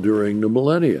all during the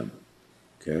millennium.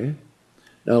 Okay?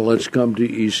 Now let's come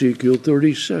to Ezekiel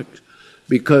 36.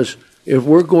 Because if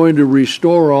we're going to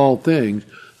restore all things,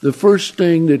 the first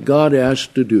thing that God has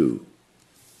to do,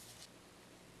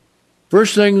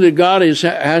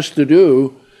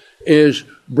 is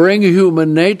bring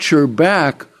human nature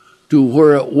back to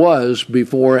where it was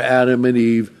before Adam and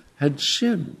Eve had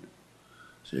sinned.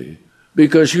 See?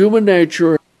 Because human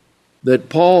nature, that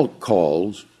Paul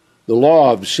calls the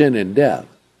law of sin and death,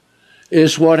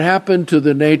 is what happened to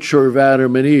the nature of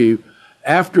Adam and Eve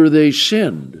after they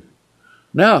sinned.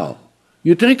 Now,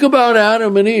 you think about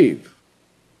Adam and Eve,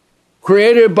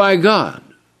 created by God,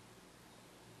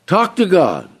 talked to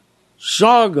God,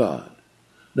 saw God.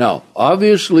 Now,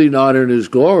 obviously not in his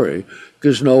glory,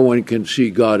 because no one can see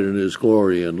God in his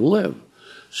glory and live.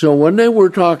 So when they were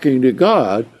talking to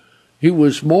God, he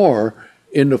was more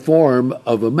in the form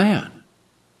of a man.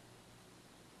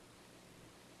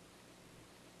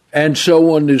 And so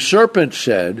when the serpent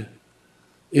said,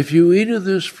 if you eat of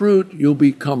this fruit, you'll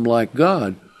become like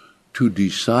God, to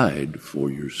decide for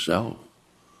yourself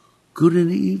good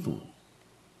and evil.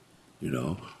 You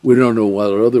know, we don't know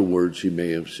what other words he may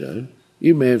have said.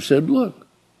 He may have said, look,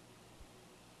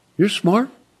 you're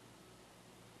smart,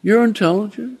 you're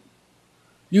intelligent,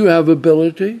 you have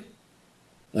ability.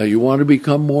 Now you want to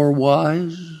become more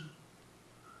wise?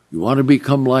 You want to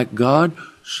become like God?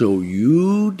 So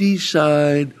you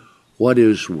decide what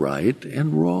is right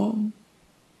and wrong.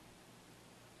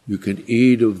 You can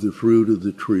eat of the fruit of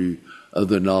the tree of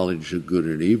the knowledge of good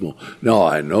and evil. Now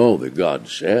I know that God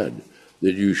said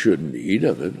that you shouldn't eat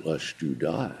of it lest you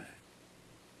die.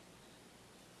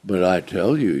 But I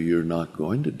tell you, you're not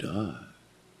going to die.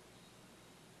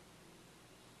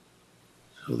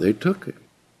 So they took it.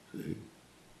 See?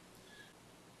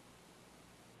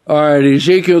 All right,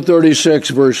 Ezekiel 36,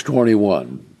 verse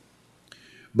 21.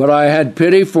 But I had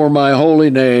pity for my holy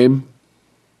name,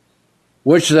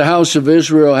 which the house of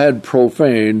Israel had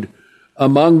profaned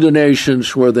among the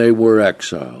nations where they were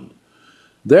exiled.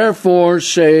 Therefore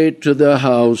say to the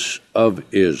house of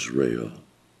Israel,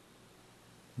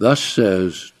 thus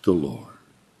says the Lord.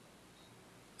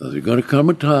 Now there's going to come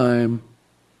a time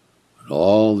when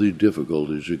all the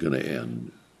difficulties are going to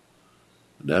end.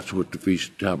 And that's what the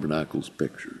Feast of Tabernacles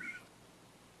pictures.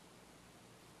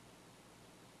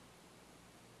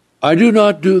 I do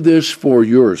not do this for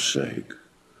your sake,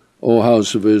 O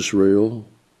house of Israel,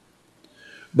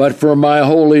 but for my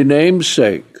holy name's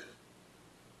sake,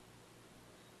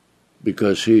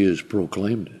 because he has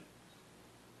proclaimed it,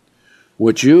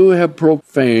 which you have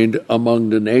profaned among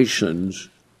the nations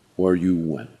where you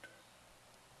went.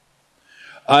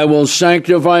 I will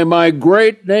sanctify my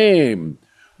great name,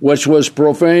 which was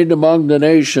profaned among the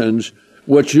nations,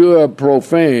 which you have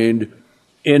profaned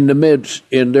in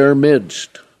their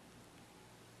midst.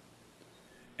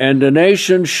 And the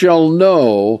nations shall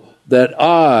know that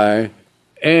I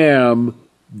am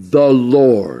the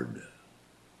Lord.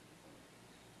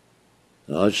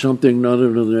 Now, that's something none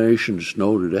of the nations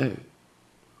know today.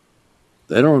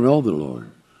 They don't know the Lord.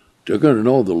 They're going to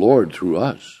know the Lord through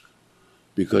us,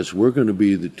 because we're going to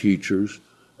be the teachers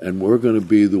and we're going to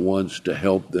be the ones to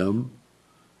help them.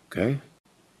 Okay?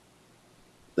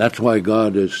 That's why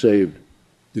God has saved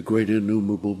the great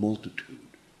innumerable multitude.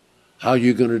 How are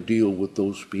you going to deal with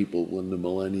those people when the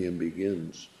millennium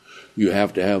begins? You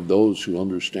have to have those who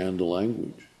understand the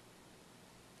language.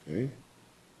 Okay?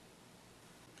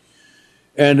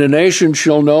 And the nation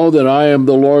shall know that I am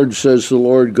the Lord, says the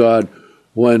Lord God,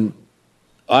 when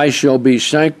I shall be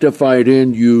sanctified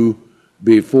in you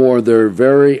before their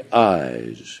very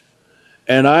eyes.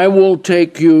 And I will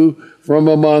take you from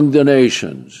among the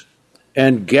nations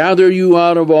and gather you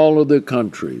out of all of the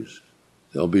countries.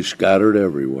 They'll be scattered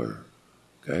everywhere.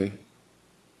 Okay?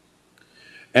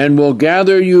 And will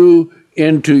gather you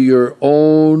into your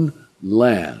own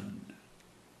land.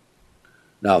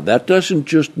 Now, that doesn't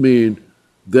just mean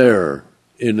there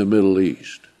in the Middle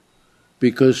East,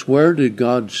 because where did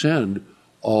God send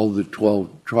all the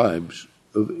 12 tribes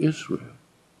of Israel?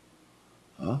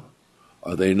 Huh?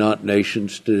 Are they not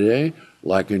nations today,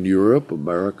 like in Europe,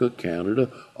 America,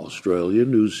 Canada, Australia,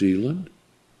 New Zealand?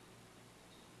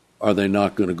 Are they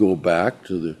not going to go back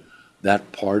to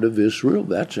that part of Israel?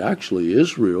 That's actually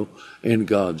Israel in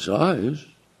God's eyes.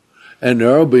 And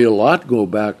there will be a lot go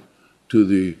back to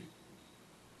the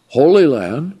Holy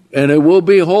Land, and it will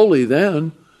be holy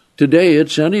then. Today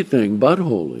it's anything but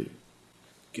holy.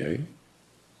 Okay?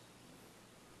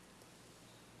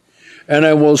 And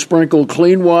I will sprinkle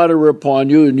clean water upon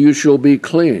you, and you shall be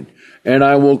clean. And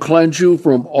I will cleanse you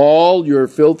from all your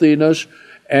filthiness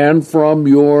and from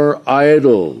your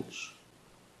idols.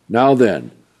 Now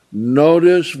then,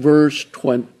 notice verse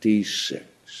 26.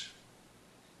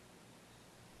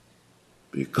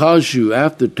 Because you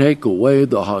have to take away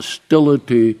the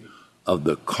hostility of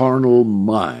the carnal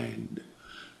mind,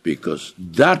 because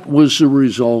that was the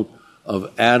result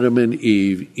of Adam and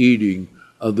Eve eating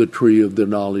of the tree of the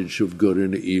knowledge of good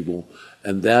and evil,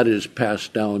 and that is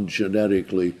passed down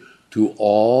genetically to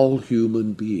all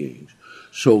human beings.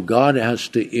 So God has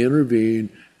to intervene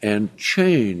and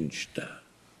change that.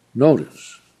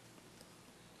 Notice,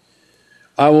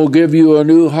 I will give you a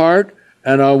new heart,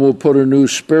 and I will put a new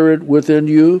spirit within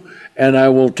you, and I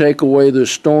will take away the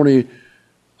stony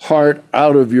heart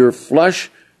out of your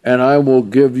flesh, and I will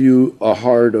give you a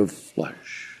heart of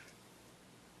flesh.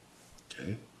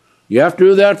 Okay? You have to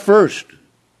do that first.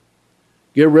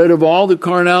 Get rid of all the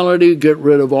carnality, get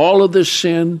rid of all of the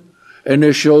sin, and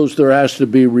this shows there has to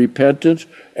be repentance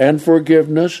and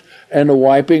forgiveness and a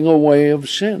wiping away of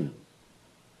sin.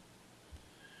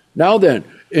 Now then,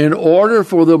 in order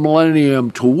for the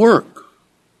millennium to work,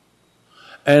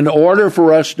 in order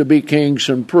for us to be kings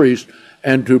and priests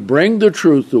and to bring the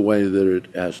truth the way that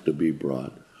it has to be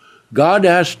brought, God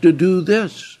has to do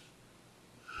this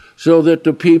so that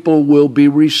the people will be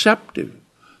receptive,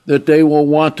 that they will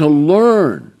want to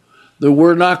learn, that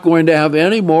we're not going to have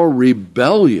any more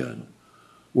rebellion.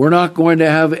 We're not going to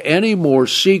have any more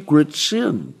secret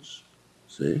sins.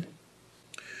 See?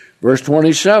 Verse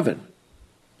 27.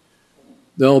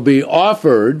 They'll be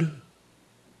offered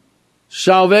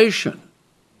salvation.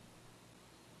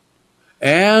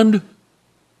 And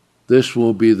this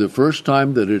will be the first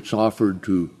time that it's offered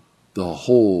to the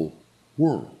whole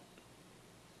world.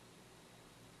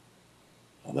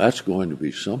 Well, that's going to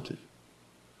be something.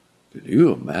 Can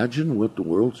you imagine what the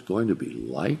world's going to be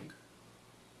like?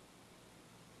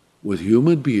 With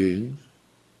human beings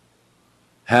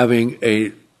having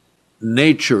a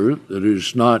nature that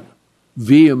is not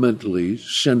vehemently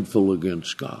sinful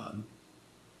against God,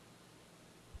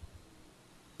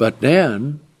 but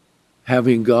then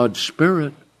having God's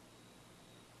Spirit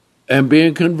and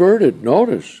being converted.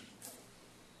 Notice.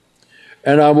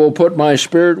 And I will put my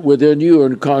Spirit within you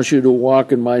and cause you to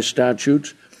walk in my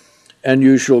statutes, and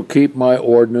you shall keep my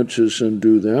ordinances and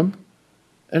do them.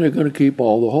 And they're going to keep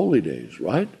all the holy days,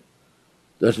 right?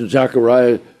 Doesn't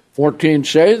Zechariah 14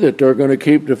 say that they're going to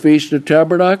keep the Feast of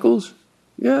Tabernacles?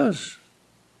 Yes.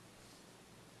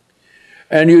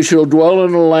 And you shall dwell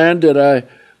in the land that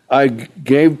I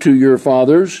gave to your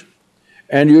fathers,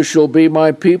 and you shall be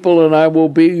my people, and I will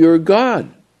be your God.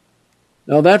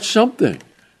 Now that's something.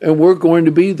 And we're going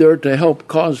to be there to help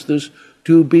cause this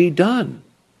to be done.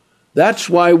 That's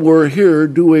why we're here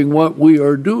doing what we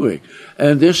are doing.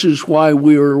 And this is why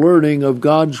we are learning of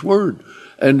God's Word.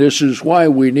 And this is why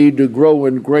we need to grow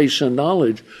in grace and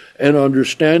knowledge and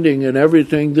understanding in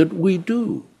everything that we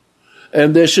do.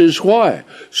 And this is why.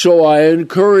 So I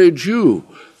encourage you,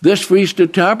 this Feast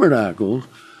of Tabernacles,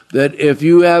 that if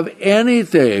you have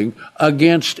anything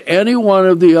against any one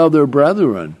of the other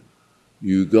brethren,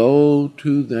 you go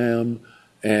to them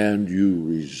and you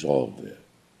resolve it.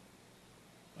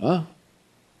 Huh?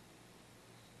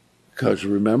 Because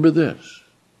remember this.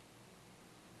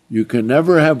 You can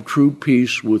never have true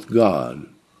peace with God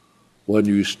when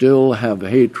you still have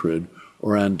hatred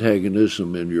or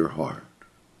antagonism in your heart.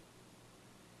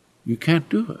 You can't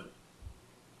do it.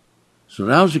 So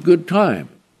now's a good time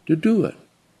to do it.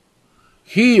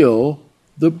 Heal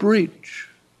the breach.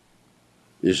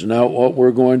 Isn't that what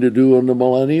we're going to do in the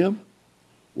millennium?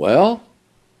 Well,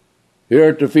 here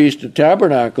at the Feast of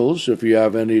Tabernacles, if you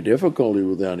have any difficulty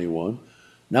with anyone,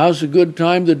 now's a good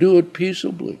time to do it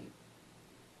peaceably.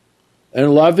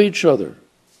 And love each other.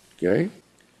 Okay?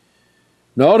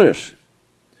 Notice,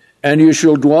 and you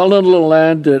shall dwell in the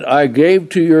land that I gave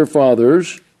to your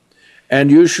fathers,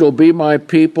 and you shall be my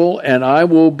people, and I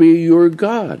will be your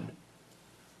God.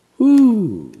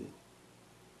 Ooh.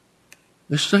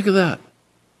 Let's think of that.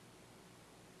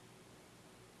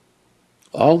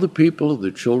 All the people of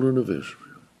the children of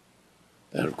Israel.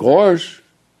 And of course,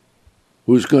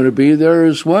 who's going to be there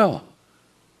as well?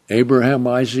 Abraham,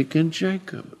 Isaac, and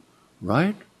Jacob,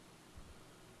 right?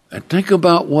 And think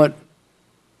about what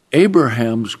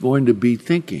Abraham's going to be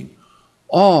thinking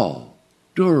all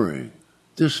during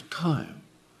this time.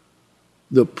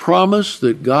 The promise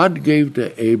that God gave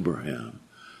to Abraham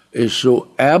is so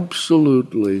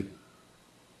absolutely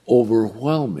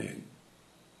overwhelming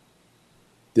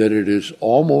that it is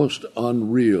almost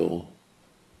unreal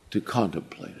to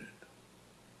contemplate it.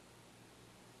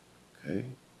 Okay?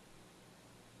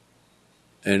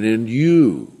 And in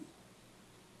you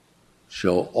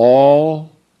shall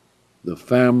all the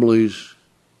families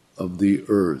of the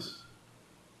earth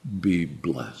be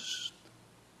blessed.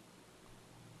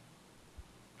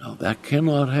 Now that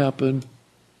cannot happen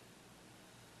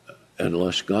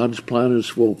unless God's plan is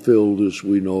fulfilled as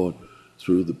we know it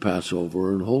through the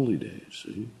Passover and Holy Days.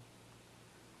 See?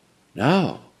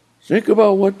 Now, think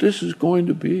about what this is going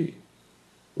to be.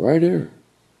 Right here.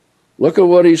 Look at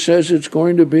what he says it's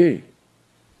going to be.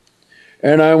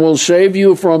 And I will save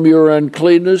you from your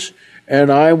uncleanness,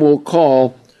 and I will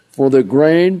call for the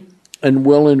grain and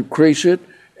will increase it,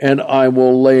 and I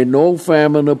will lay no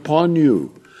famine upon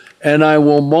you. And I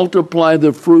will multiply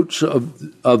the fruits of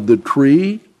the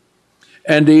tree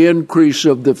and the increase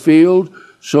of the field,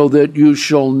 so that you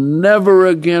shall never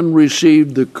again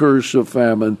receive the curse of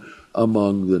famine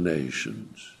among the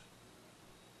nations.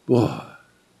 Boy,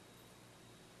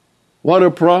 what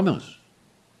a promise.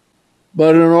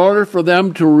 But in order for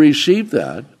them to receive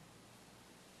that,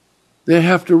 they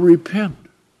have to repent.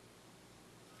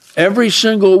 Every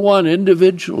single one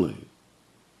individually.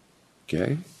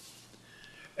 Okay?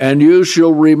 And you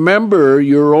shall remember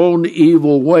your own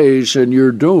evil ways and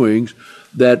your doings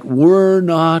that were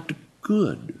not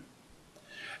good,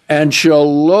 and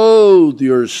shall loathe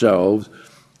yourselves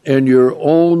in your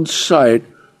own sight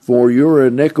for your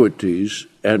iniquities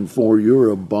and for your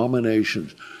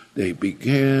abominations. They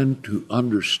began to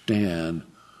understand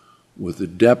with the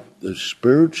depth of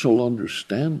spiritual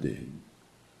understanding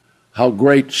how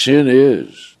great sin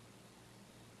is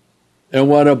and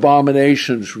what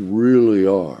abominations really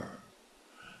are,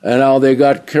 and how they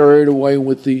got carried away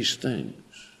with these things.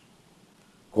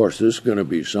 Of course, this is going to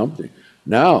be something.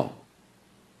 Now,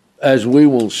 as we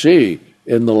will see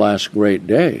in the last great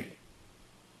day,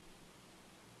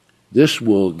 this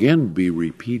will again be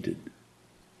repeated.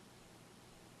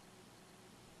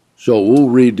 So we'll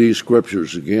read these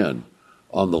scriptures again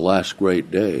on the last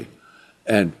great day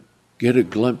and get a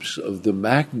glimpse of the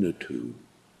magnitude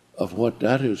of what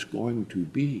that is going to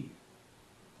be.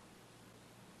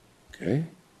 Okay?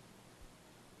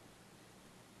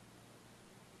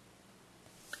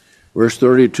 Verse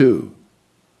 32.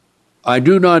 I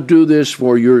do not do this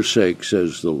for your sake,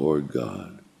 says the Lord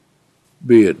God.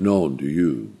 Be it known to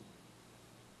you.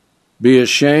 Be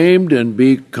ashamed and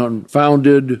be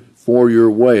confounded for your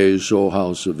ways, O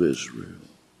house of Israel.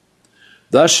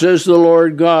 Thus says the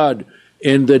Lord God,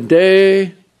 in the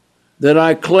day that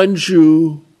I cleanse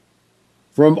you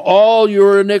from all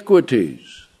your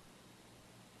iniquities,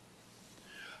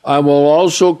 I will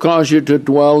also cause you to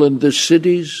dwell in the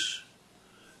cities,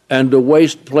 and the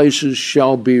waste places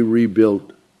shall be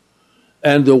rebuilt,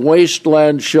 and the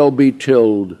wasteland shall be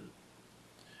tilled,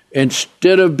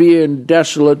 instead of being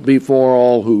desolate before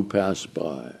all who pass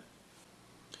by.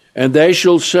 And they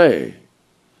shall say,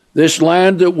 this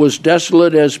land that was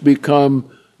desolate has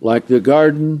become like the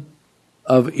Garden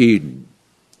of Eden,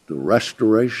 the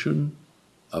restoration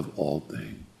of all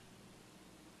things.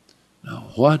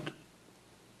 Now, what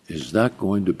is that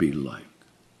going to be like?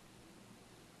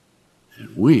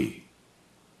 And we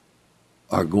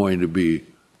are going to be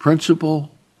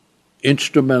principal,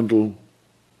 instrumental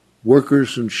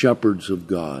workers and shepherds of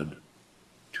God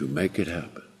to make it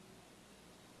happen.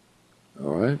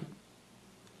 All right?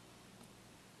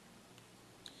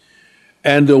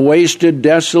 And the wasted,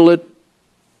 desolate,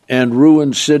 and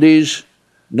ruined cities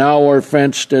now are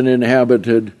fenced and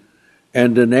inhabited,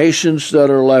 and the nations that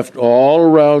are left all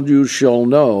around you shall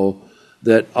know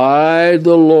that I,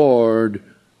 the Lord,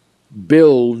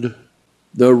 build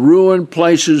the ruined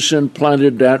places and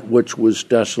planted that which was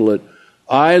desolate.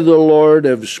 I, the Lord,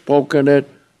 have spoken it.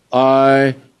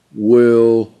 I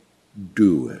will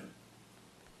do it.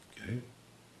 Okay?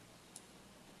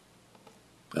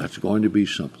 That's going to be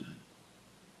something.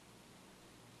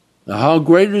 Now, how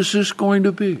great is this going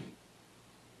to be?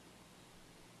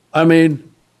 I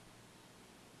mean,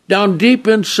 down deep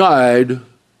inside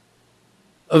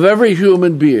of every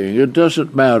human being, it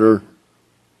doesn't matter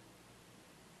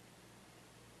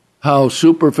how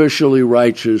superficially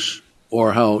righteous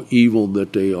or how evil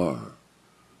that they are.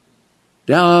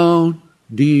 Down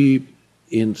deep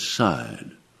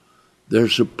inside,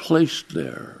 there's a place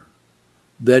there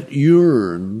that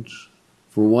yearns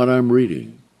for what I'm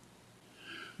reading,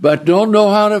 but don't know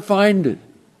how to find it.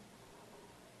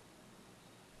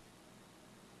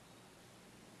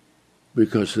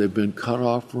 Because they've been cut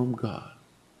off from God.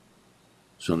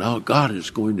 So now God is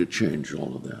going to change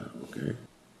all of that, okay?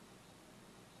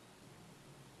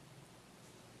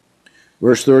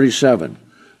 Verse 37,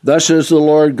 thus says the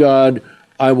Lord God,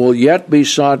 I will yet be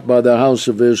sought by the house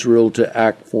of Israel to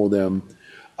act for them.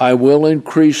 I will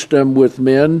increase them with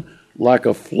men like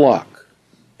a flock,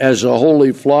 as a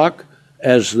holy flock,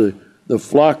 as the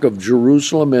flock of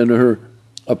Jerusalem in her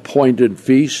appointed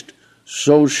feast,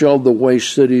 so shall the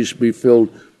waste cities be filled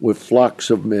with flocks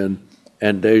of men,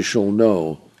 and they shall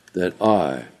know that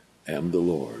I am the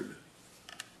Lord.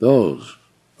 Those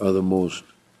are the most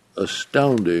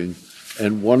astounding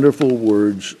and wonderful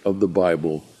words of the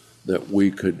Bible that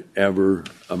we could ever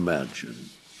imagine.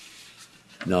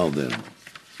 Now then,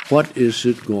 what is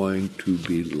it going to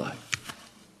be like?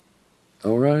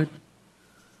 All right?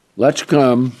 Let's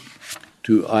come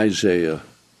to Isaiah.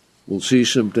 We'll see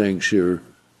some things here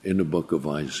in the book of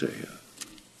Isaiah.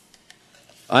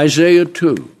 Isaiah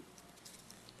 2.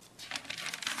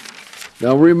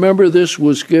 Now remember, this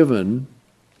was given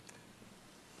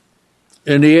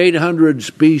in the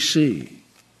 800s BC.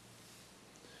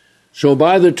 So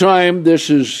by the time this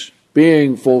is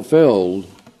being fulfilled,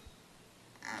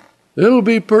 it'll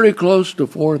be pretty close to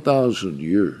 4,000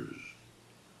 years.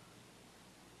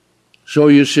 So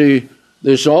you see,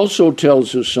 this also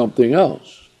tells us something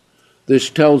else. This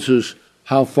tells us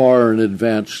how far in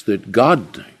advance that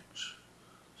God thinks.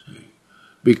 See?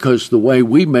 Because the way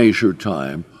we measure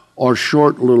time are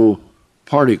short little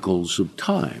particles of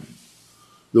time.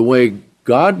 The way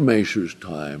God measures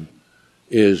time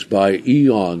is by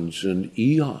eons and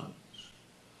eons.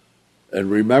 And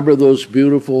remember those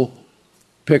beautiful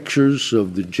pictures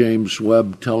of the James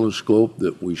Webb telescope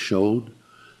that we showed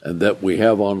and that we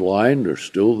have online? They're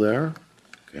still there.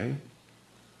 Okay.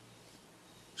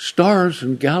 Stars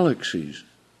and galaxies,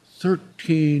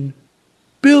 13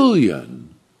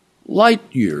 billion light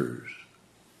years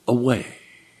away.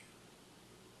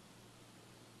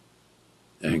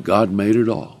 And God made it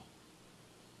all.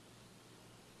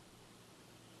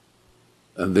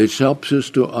 And this helps us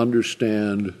to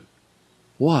understand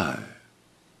Why?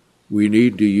 We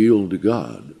need to yield to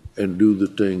God and do the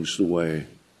things the way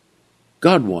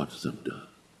God wants them done.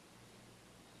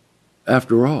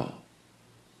 After all,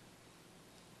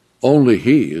 only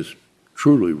He is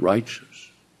truly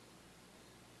righteous.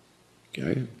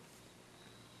 Okay?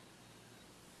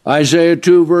 Isaiah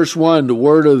 2, verse 1, the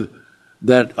word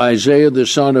that Isaiah the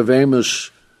son of Amos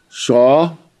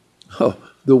saw,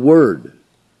 the word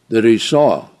that he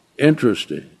saw,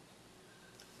 interesting.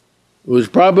 It was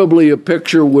probably a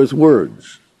picture with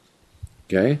words,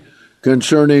 okay,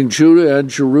 concerning Judah and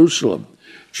Jerusalem.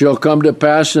 Shall come to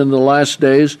pass in the last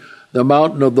days, the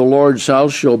mountain of the Lord's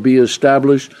house shall be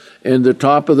established in the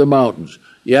top of the mountains.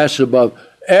 Yes, above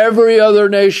every other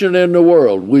nation in the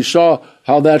world. We saw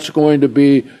how that's going to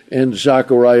be in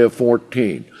Zechariah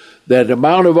 14. That the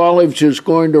Mount of Olives is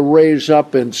going to raise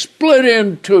up and split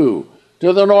in two,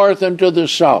 to the north and to the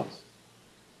south.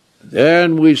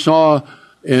 Then we saw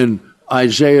in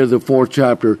Isaiah, the 4th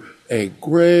chapter, a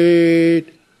great,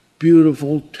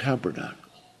 beautiful tabernacle.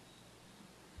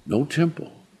 No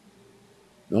temple.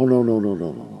 No.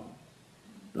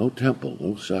 No temple,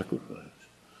 no sacrifice.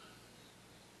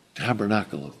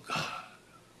 Tabernacle of God.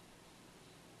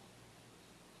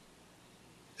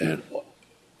 And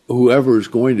whoever is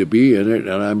going to be in it,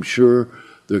 and I'm sure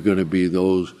they're going to be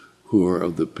those who are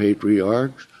of the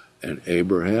patriarchs, and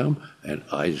Abraham, and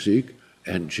Isaac,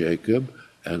 and Jacob,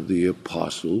 and the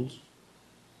apostles,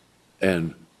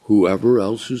 and whoever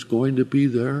else is going to be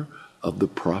there of the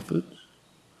prophets.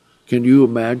 Can you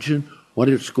imagine what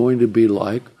it's going to be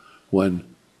like when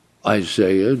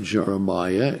Isaiah,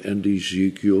 Jeremiah, and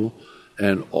Ezekiel,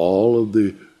 and all of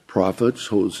the prophets,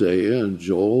 Hosea and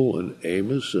Joel and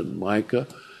Amos and Micah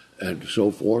and so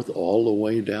forth, all the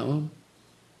way down,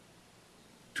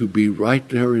 to be right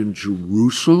there in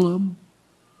Jerusalem?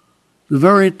 The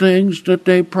very things that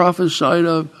they prophesied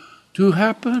of to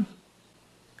happen.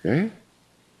 Okay?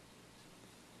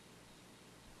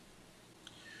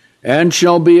 And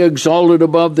shall be exalted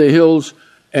above the hills,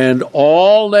 and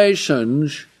all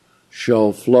nations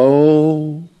shall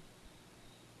flow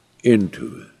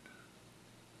into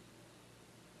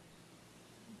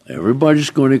it. Everybody's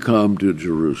going to come to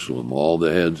Jerusalem, all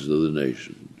the heads of the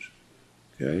nations.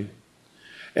 Okay?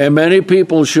 And many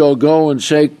people shall go and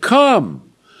say,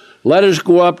 Come, let us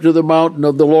go up to the mountain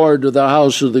of the Lord, to the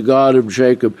house of the God of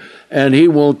Jacob, and He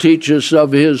will teach us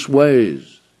of His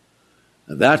ways.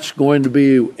 And that's going to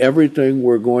be everything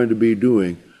we're going to be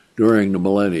doing during the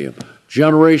millennium.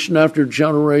 Generation after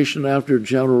generation after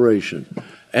generation.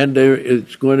 And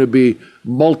it's going to be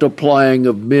multiplying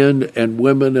of men and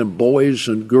women and boys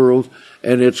and girls,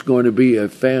 and it's going to be a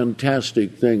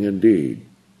fantastic thing indeed.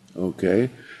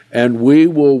 Okay? And we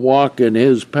will walk in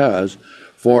His paths,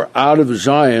 for out of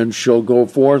Zion shall go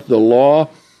forth the law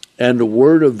and the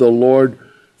word of the Lord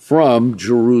from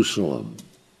Jerusalem.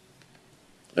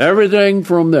 Everything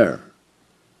from there.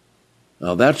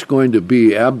 Now that's going to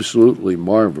be absolutely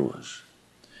marvelous.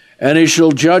 And He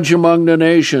shall judge among the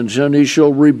nations, and He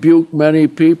shall rebuke many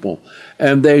people,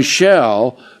 and they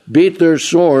shall beat their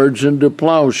swords into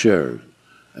plowshares.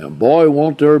 And boy,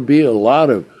 won't there be a lot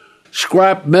of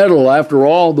scrap metal after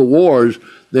all the wars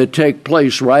that take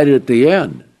place right at the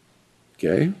end.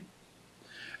 Okay?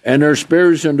 And their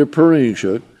spears into pruning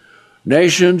hook.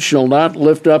 Nation shall not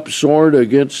lift up sword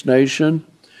against nation,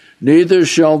 neither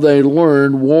shall they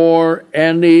learn war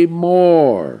any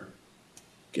more.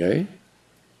 Okay?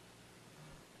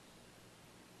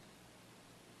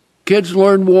 Kids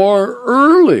learn war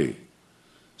early,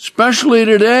 especially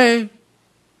today.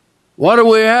 What do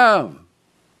we have?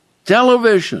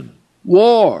 Television,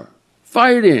 war,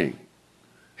 fighting,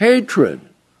 hatred,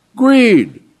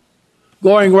 greed,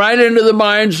 going right into the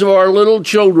minds of our little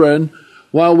children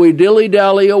while we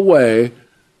dilly-dally away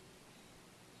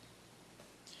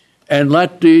and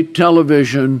let the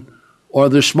television or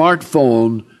the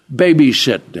smartphone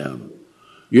babysit them.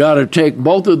 You ought to take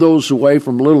both of those away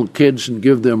from little kids and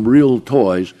give them real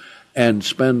toys and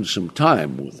spend some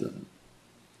time with them.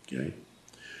 Okay?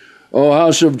 O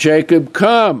house of Jacob,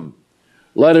 come,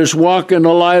 let us walk in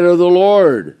the light of the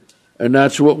Lord. And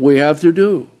that's what we have to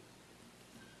do.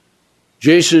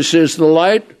 Jesus is the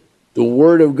light, the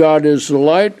Word of God is the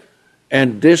light,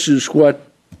 and this is what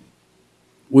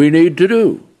we need to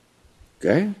do.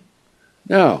 Okay?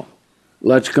 Now,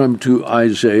 let's come to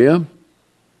Isaiah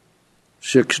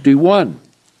 61.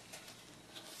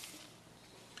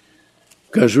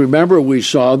 Because remember, we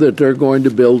saw that they're going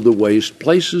to build the waste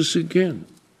places again,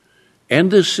 and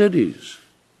the cities.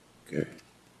 Okay.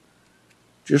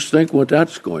 Just think what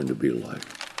that's going to be like.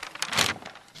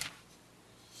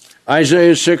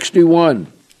 Isaiah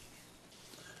 61.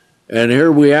 And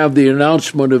here we have the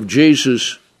announcement of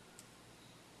Jesus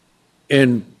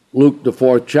in Luke, the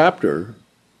 4th chapter,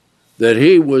 that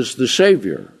he was the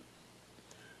Savior.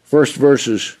 First verse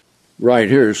is right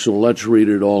here, so let's read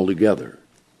it all together.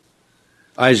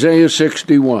 Isaiah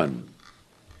 61.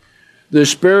 The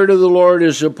Spirit of the Lord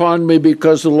is upon me,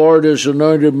 because the Lord has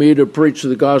anointed me to preach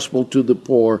the gospel to the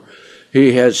poor.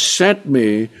 He has sent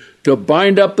me to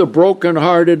bind up the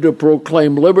brokenhearted, to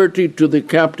proclaim liberty to the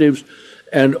captives,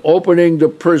 and opening the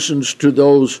prisons to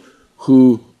those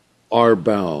who are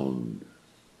bound.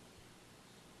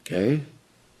 Okay?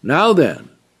 Now then,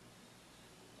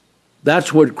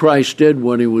 that's what Christ did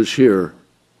when he was here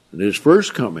in his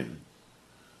first coming.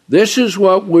 This is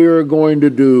what we are going to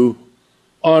do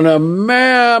on a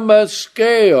mammoth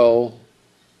scale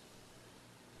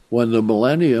when the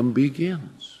millennium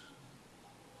begins.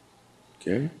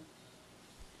 Okay?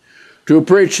 To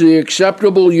preach the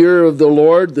acceptable year of the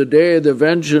Lord, the day of the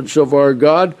vengeance of our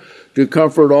God, to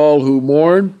comfort all who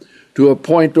mourn, to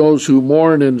appoint those who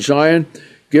mourn in Zion,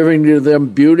 giving to them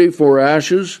beauty for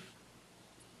ashes,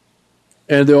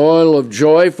 and the oil of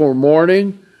joy for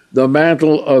mourning, the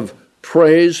mantle of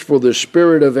praise for the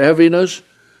spirit of heaviness,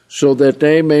 so that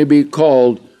they may be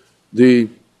called the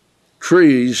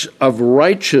trees of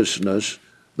righteousness,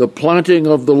 the planting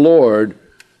of the Lord,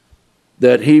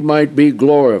 that he might be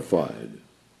glorified.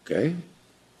 Okay?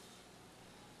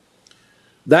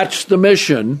 That's the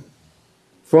mission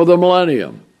for the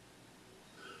millennium.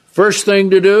 First thing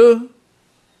to do,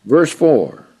 verse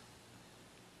 4.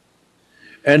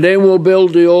 And they will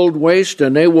build the old waste,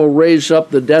 and they will raise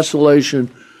up the desolation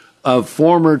of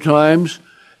former times,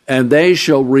 and they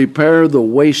shall repair the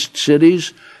waste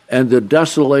cities and the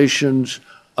desolations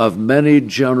of many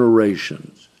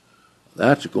generations.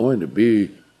 That's going to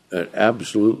be an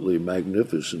absolutely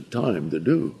magnificent time to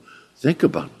do. Think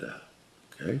about that,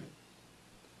 okay?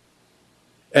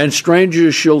 And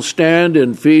strangers shall stand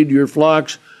and feed your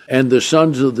flocks, and the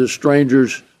sons of the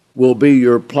strangers will be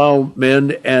your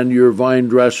plowmen and your vine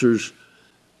dressers,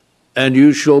 and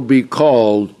you shall be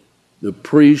called the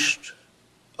priest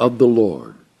of the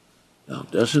Lord. Now,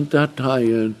 doesn't that tie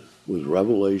in with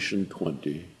Revelation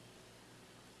 20?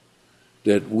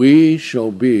 That we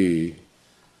shall be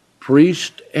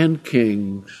priests and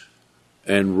kings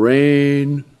and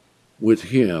reign with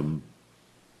him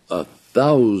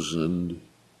 1,000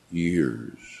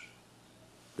 years.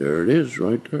 There it is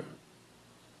right there.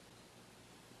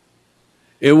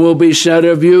 It will be said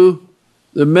of you,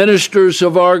 the ministers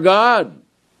of our God.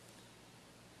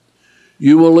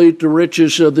 You will eat the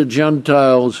riches of the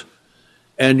Gentiles,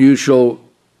 and you shall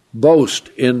boast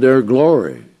in their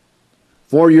glory.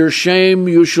 For your shame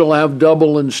you shall have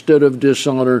double instead of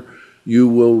dishonor. You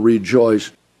will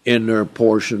rejoice in their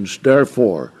portions.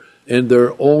 Therefore, in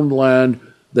their own land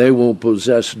they will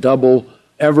possess double.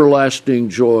 Everlasting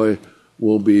joy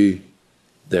will be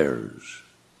theirs.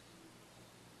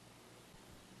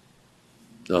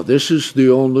 Now, this is the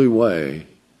only way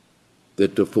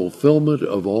that the fulfillment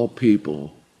of all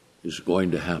people is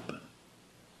going to happen.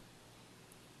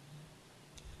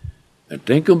 And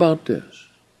think about this.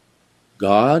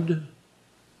 God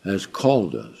has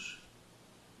called us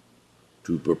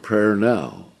to prepare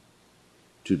now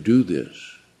to do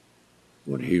this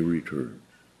when he returns.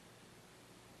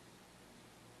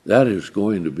 That is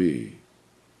going to be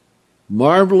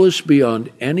marvelous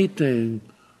beyond anything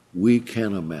we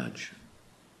can imagine.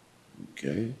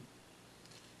 Okay?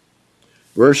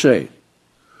 Verse 8.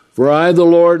 For I, the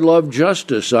Lord, love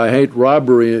justice. I hate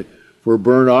robbery for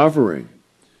burnt offering.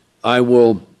 I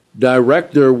will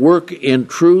direct their work in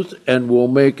truth and will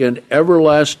make an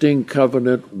everlasting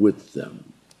covenant with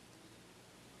them.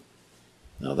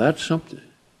 Now that's something.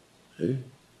 See?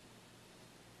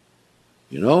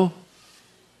 You know,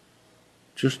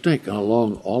 just think how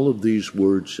long all of these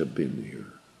words have been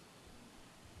here.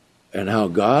 And how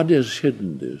God has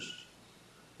hidden this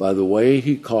by the way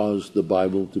he caused the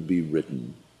Bible to be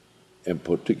written and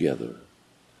put together.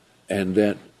 And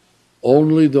that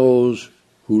only those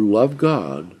who love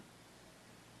God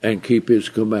and keep his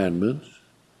commandments,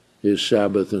 his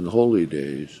Sabbath and holy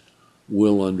days,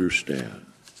 will understand.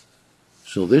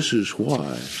 So this is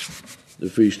why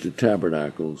the Feast of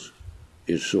Tabernacles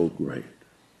is so great.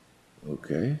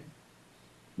 Okay?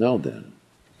 Now then,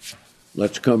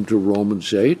 let's come to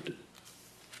Romans 8,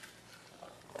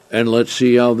 and let's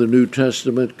see how the New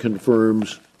Testament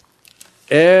confirms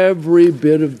every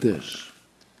bit of this.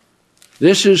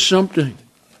 This is something.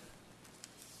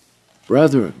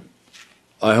 Brethren,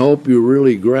 I hope you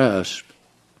really grasp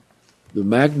the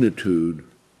magnitude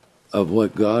of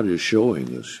what God is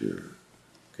showing us here.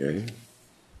 Okay?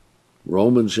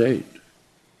 Romans 8.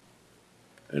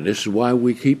 And this is why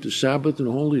we keep the Sabbath and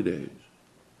holy days.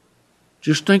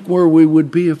 Just think where we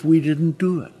would be if we didn't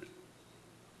do it.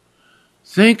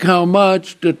 Think how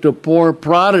much that the poor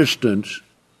Protestants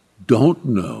don't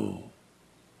know,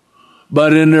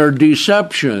 but in their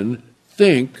deception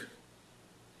think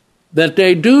that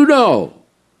they do know,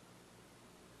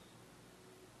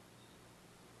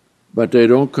 but they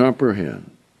don't comprehend.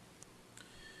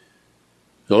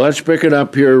 So let's pick it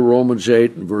up here, Romans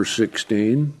 8 and verse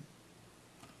 16.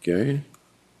 Okay?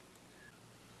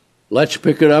 Let's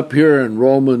pick it up here in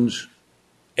Romans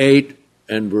 8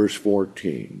 and verse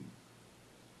 14.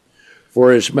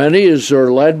 For as many as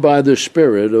are led by the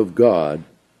Spirit of God,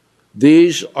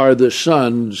 these are the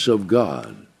sons of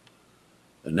God.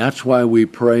 And that's why we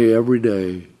pray every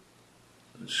day,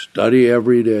 study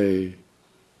every day,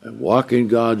 and walk in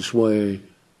God's way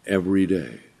every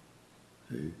day.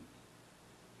 See?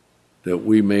 That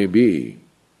we may be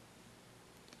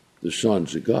the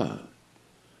sons of God.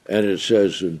 And it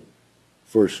says in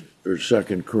 1 or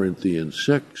 2 Corinthians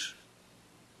 6,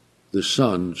 the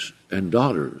sons and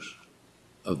daughters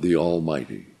of the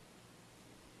Almighty.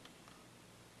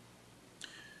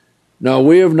 Now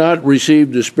we have not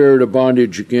received the spirit of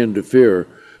bondage again to fear,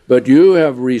 but you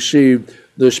have received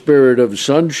the spirit of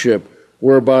sonship,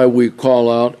 whereby we call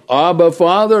out, Abba,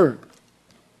 Father.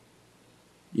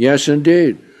 Yes,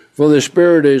 indeed. For the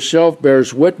Spirit itself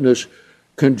bears witness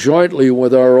conjointly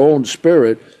with our own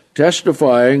spirit,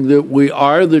 testifying that we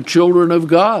are the children of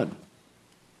God.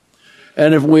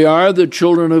 And if we are the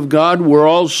children of God, we're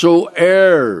also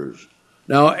heirs.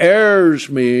 Now, heirs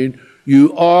mean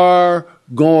you are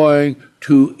going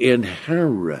to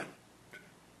inherit.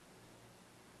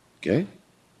 Okay?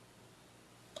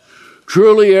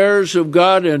 Truly heirs of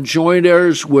God and joint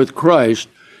heirs with Christ,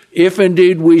 if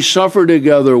indeed we suffer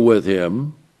together with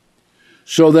him,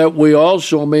 so that we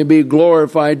also may be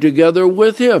glorified together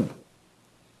with him.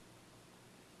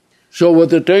 So with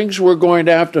the things we're going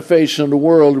to have to face in the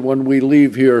world when we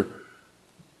leave here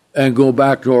and go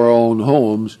back to our own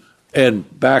homes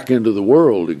and back into the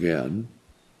world again,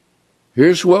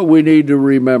 here's what we need to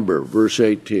remember, verse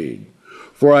 18.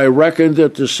 For I reckon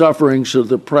that the sufferings of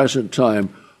the present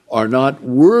time are not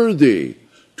worthy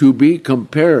to be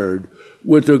compared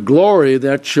with the glory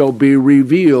that shall be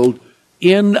revealed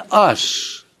in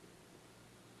us,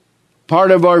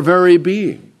 part of our very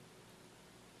being.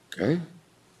 Okay?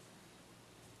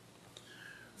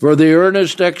 For the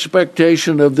earnest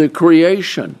expectation of the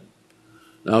creation.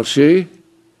 Now see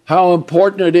how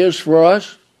important it is for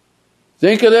us?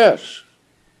 Think of this.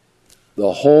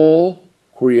 The whole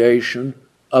creation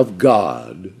of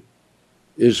God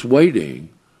is waiting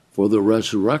for the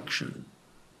resurrection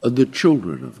of the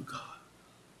children of God.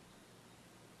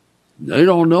 They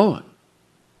don't know it.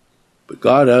 But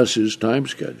God has his time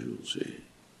schedule, see.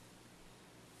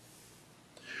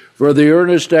 For the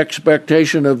earnest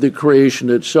expectation of the creation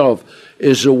itself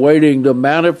is awaiting the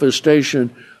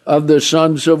manifestation of the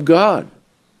sons of God,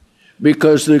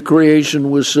 because the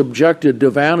creation was subjected to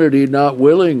vanity not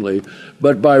willingly,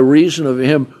 but by reason of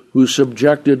him who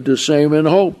subjected the same in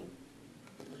hope,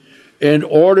 in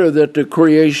order that the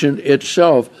creation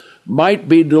itself might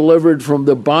be delivered from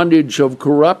the bondage of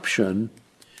corruption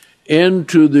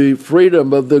into the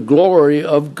freedom of the glory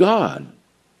of God.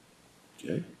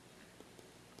 Okay?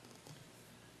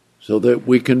 So that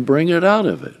we can bring it out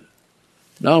of it.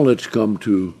 Now let's come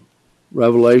to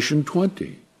Revelation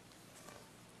 20.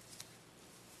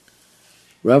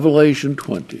 Revelation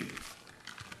 20.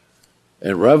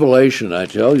 And Revelation, I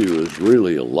tell you, is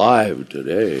really alive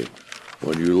today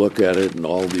when you look at it and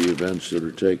all the events that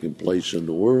are taking place in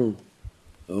the world.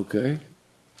 Okay?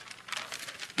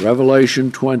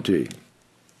 Revelation 20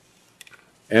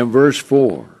 and verse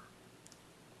 4.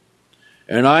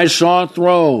 And I saw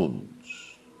thrones.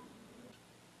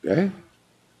 Okay?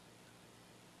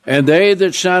 And they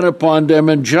that sat upon them,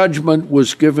 and judgment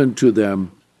was given to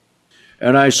them.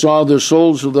 And I saw the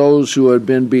souls of those who had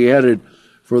been beheaded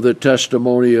for the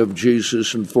testimony of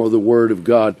Jesus and for the word of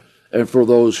God, and for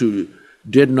those who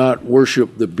did not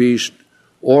worship the beast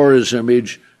or his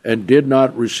image, and did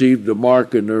not receive the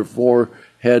mark in their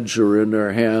foreheads or in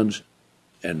their hands.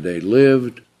 And they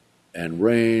lived and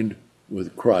reigned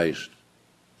with Christ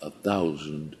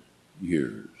 1,000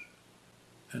 years.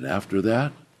 And after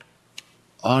that,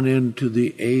 on into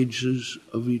the ages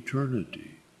of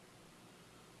eternity,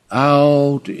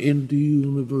 out into the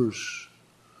universe,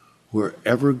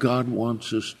 wherever God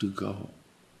wants us to go,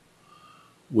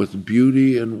 with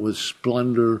beauty and with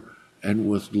splendor and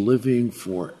with living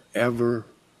forever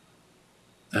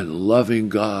and loving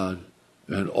God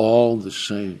and all the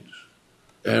saints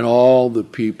and all the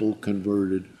people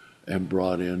converted and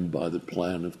brought in by the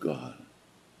plan of God.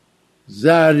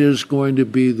 That is going to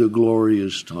be the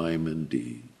glorious time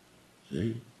indeed.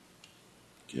 See?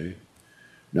 Okay.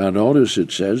 Now notice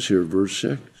it says here, verse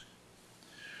 6.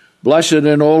 Blessed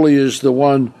and holy is the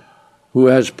one who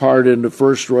has part in the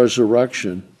first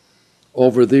resurrection.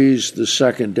 Over these the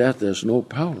second death has no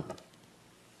power.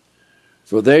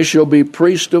 For they shall be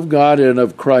priests of God and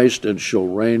of Christ, and shall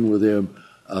reign with him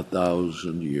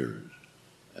 1,000 years.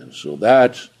 And so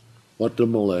that's what the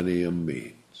millennium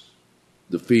means.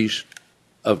 The Feast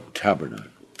of Tabernacles.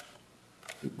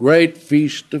 The great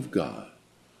feast of God.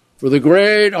 For the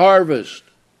great harvest.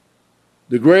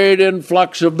 The great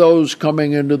influx of those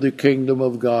coming into the kingdom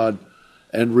of God.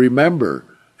 And remember,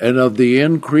 and of the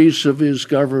increase of his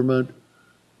government,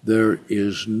 there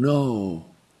is no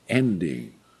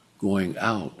ending going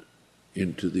out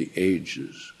into the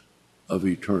ages of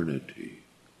eternity.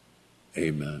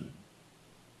 Amen.